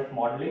and fault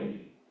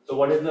modeling. So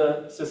what is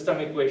the system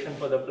equation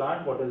for the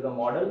plant, what is the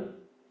model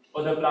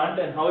for the plant,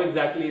 and how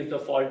exactly is the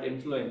fault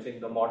influencing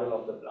the model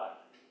of the plant.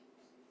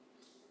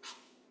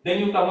 Then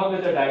you come up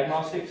with a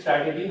diagnostic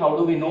strategy. How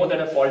do we know that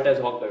a fault has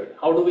occurred?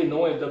 How do we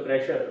know if the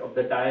pressure of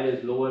the tire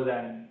is lower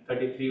than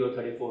 33 or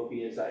 34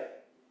 psi?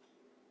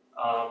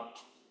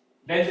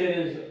 Then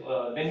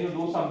you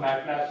do some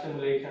MATLAB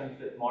simulations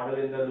with model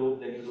in the loop,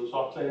 then you do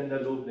software in the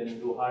loop, then you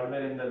do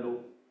hardware in the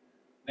loop,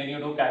 then you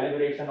do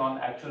calibration on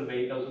actual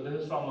vehicles. So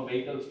this is from a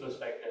vehicle's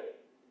perspective.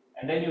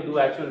 And then you do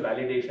actual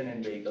validation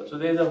in vehicles. So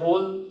there's a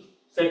whole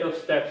set of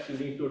steps you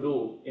need to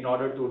do in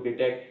order to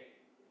detect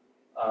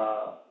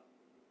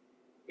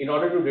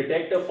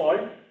a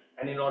fault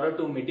and in order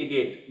to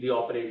mitigate the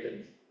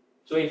operations.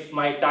 So if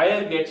my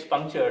tire gets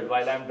punctured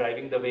while I'm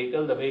driving the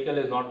vehicle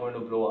is not going to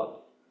blow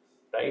up,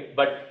 right?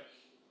 But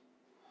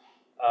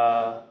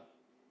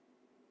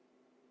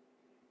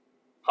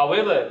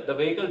however, the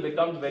vehicle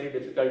becomes very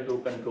difficult to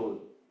control.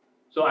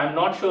 So I'm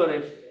not sure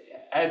if,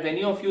 has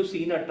any of you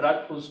seen a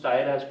truck whose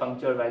tire has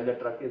punctured while the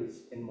truck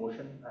is in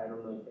motion? I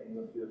don't know if any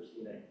of you have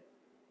seen it.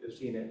 You've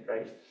seen it,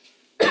 right?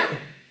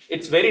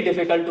 It's very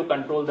difficult to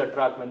control the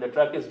truck when the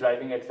truck is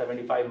driving at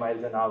 75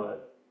 miles an hour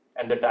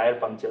and the tire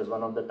punctures,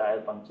 one of the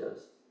tire punctures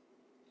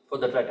for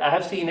the truck. I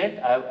have seen it.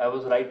 I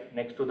was right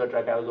next to the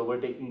truck. I was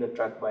overtaking the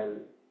truck while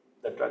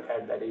the truck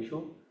had that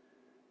issue.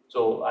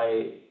 So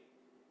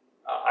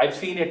I've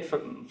seen it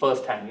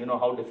firsthand, you know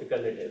how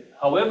difficult it is.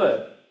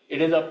 However,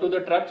 it is up to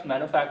the truck's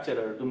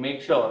manufacturer to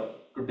make sure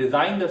to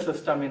design the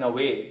system in a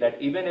way that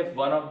even if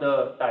one of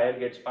the tire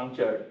gets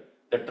punctured,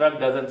 the truck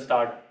doesn't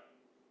start,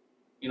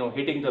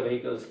 hitting the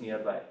vehicles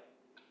nearby,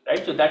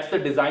 right? So that's the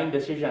design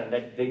decision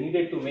that they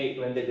needed to make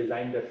when they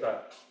designed the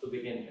truck to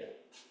begin with.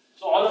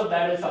 So all of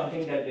that is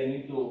something that they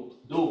need to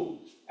do.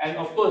 And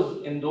of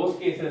course, in those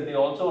cases, they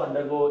also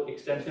undergo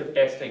extensive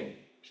testing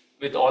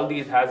with all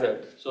these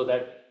hazards so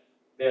that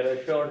they are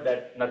assured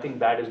that nothing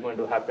bad is going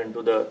to happen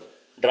to the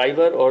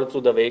driver or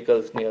to the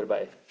vehicles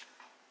nearby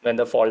when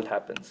the fault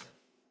happens.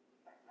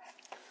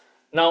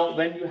 Now,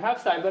 when you have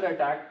cyber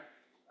attack,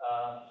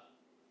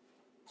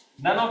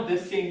 none of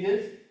this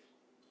changes.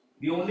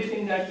 The only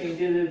thing that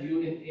changes is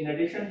you, in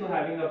addition to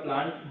having a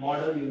plant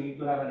model, you need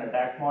to have an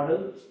attack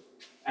model.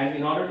 And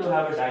in order to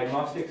have a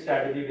diagnostic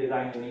strategy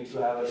design, you need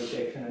to have a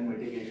detection and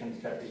mitigation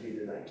strategy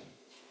design.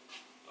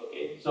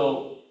 Okay,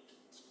 so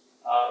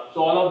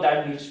all of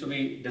that needs to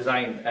be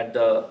designed at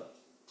the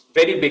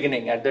very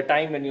beginning, at the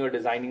time when you are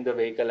designing the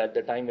vehicle, at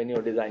the time when you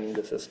are designing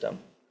the system.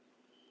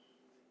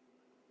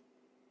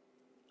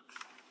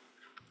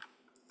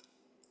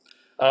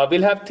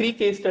 We'll have 3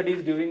 case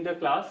studies during the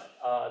class.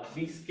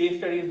 These case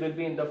studies will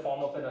be in the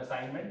form of an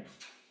assignment.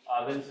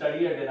 We'll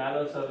study a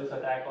denial of service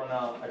attack on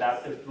an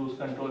adaptive cruise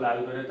control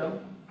algorithm.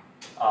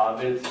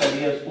 We'll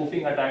study a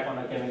spoofing attack on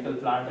a chemical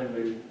plant, and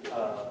we'll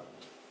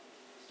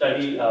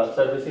study a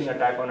servicing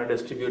attack on a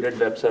distributed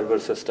web server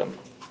system.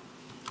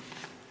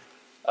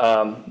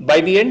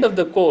 By the end of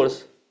the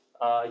course,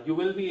 you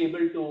will be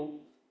able to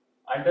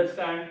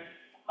understand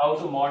how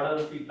to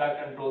model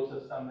feedback control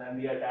systems and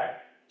the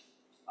attack.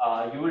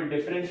 You will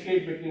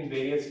differentiate between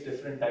various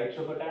different types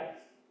of attacks.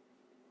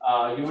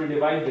 You will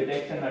devise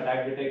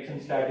attack detection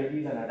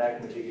strategies and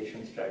attack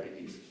mitigation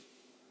strategies.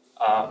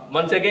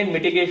 Once again,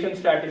 mitigation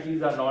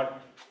strategies are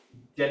not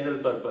general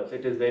purpose,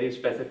 it is very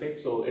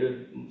specific. So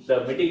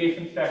the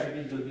mitigation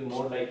strategies will be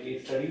more like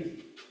case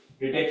studies.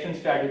 Detection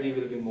strategy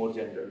will be more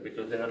general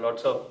because there are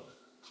lots of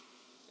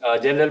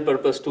general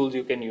purpose tools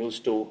you can use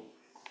to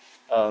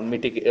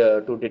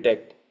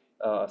detect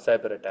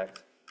cyber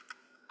attacks.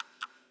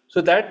 So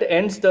that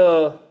ends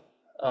the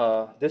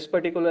this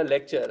particular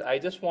lecture. I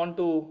just want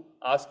to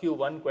ask you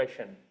one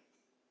question.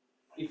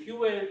 If you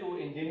were to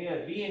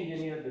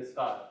re-engineer this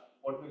car,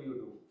 what will you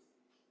do?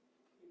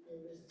 Keep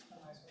every system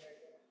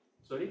isolated.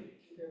 Sorry?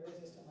 Keep every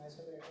system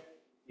isolated.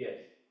 Yes,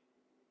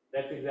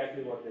 that's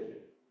exactly what they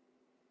did.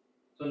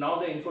 So now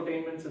the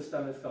infotainment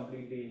system is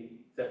completely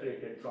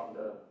separated from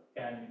the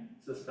CAN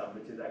system,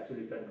 which is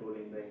actually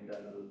controlling the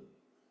internal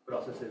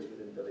processes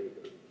within the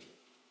vehicle.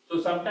 So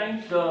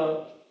sometimes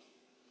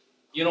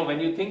when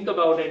you think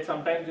about it,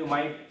 sometimes you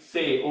might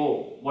say,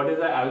 oh, what is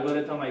the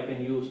algorithm I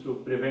can use to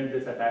prevent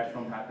this attack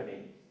from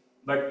happening?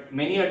 But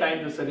many a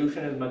times the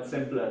solution is much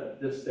simpler,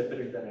 just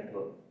separate the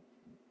network.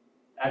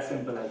 As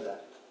simple as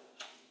that.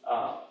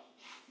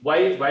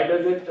 Why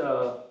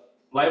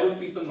would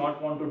people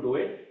not want to do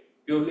it?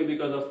 Purely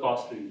because of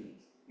cost reasons.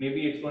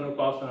 Maybe it's going to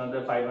cost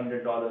another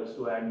 $500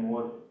 to add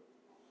more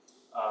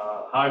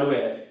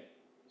hardware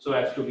so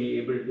as to be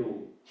able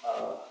to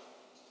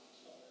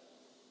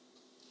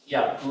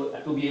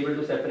to be able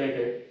to separate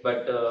it.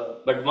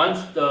 But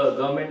once the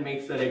government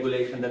makes the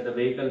regulation that the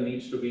vehicle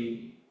needs to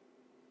be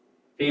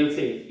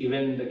fail-safe,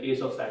 even in the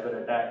case of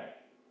cyber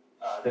attack,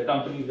 the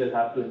companies will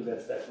have to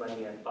invest that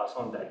money and pass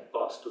on that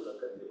cost to the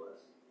consumers.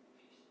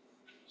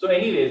 So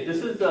anyways,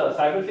 this is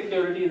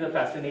cybersecurity is a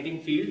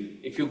fascinating field.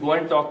 If you go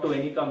and talk to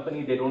any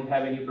company, they don't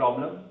have any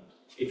problem.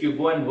 If you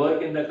go and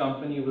work in the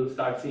company, you will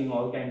start seeing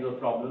all kinds of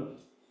problems.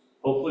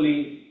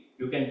 Hopefully,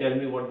 you can tell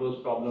me what those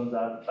problems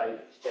are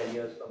 5-10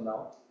 years from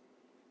now.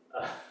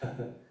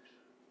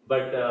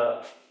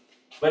 But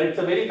it's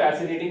a very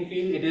fascinating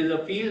field. It is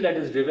a field that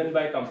is driven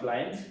by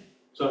compliance.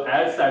 So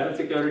as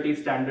cybersecurity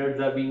standards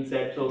are being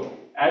set, so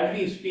as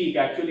we speak,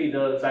 actually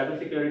the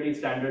cybersecurity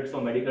standards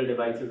for medical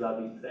devices are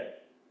being set.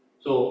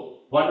 So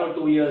 1 or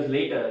 2 years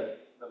later,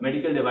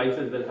 medical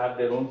devices will have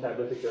their own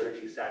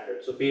cybersecurity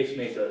standards. So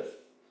pacemakers,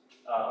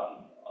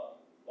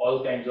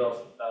 all kinds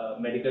of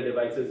medical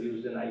devices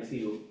used in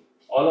ICU,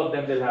 all of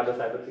them will have a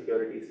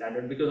cybersecurity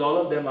standard because all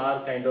of them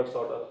are kind of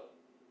sort of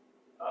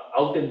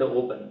out in the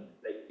open,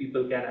 like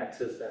people can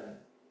access them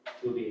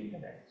through the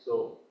internet.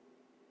 So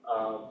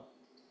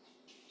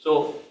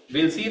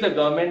we'll see the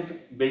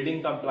government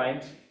building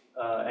compliance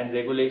and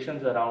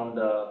regulations around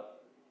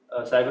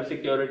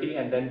cybersecurity,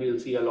 and then we'll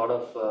see a lot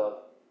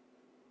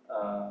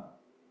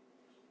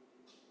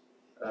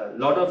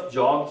of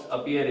jobs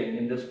appearing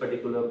in this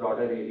particular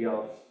broader area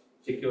of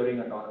securing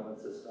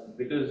autonomous systems,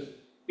 because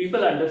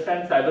people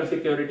understand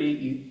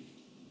cybersecurity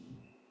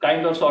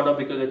kind of sort of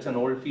because it's an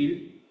old field,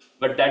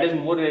 but that is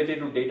more related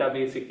to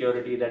database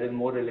security, that is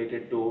more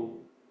related to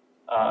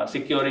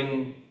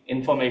securing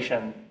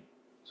information.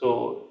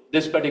 So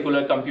this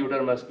particular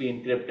computer must be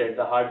encrypted,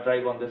 the hard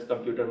drive on this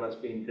computer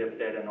must be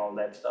encrypted and all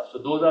that stuff. So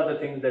those are the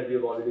things that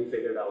we've already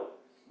figured out.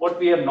 What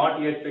we have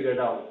not yet figured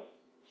out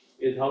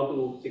is how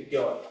to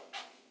secure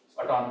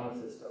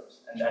autonomous systems,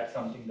 and that's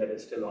something that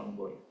is still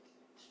ongoing.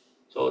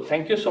 So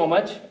thank you so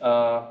much,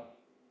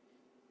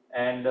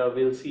 and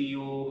we'll see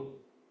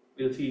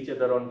each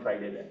other on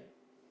Friday then.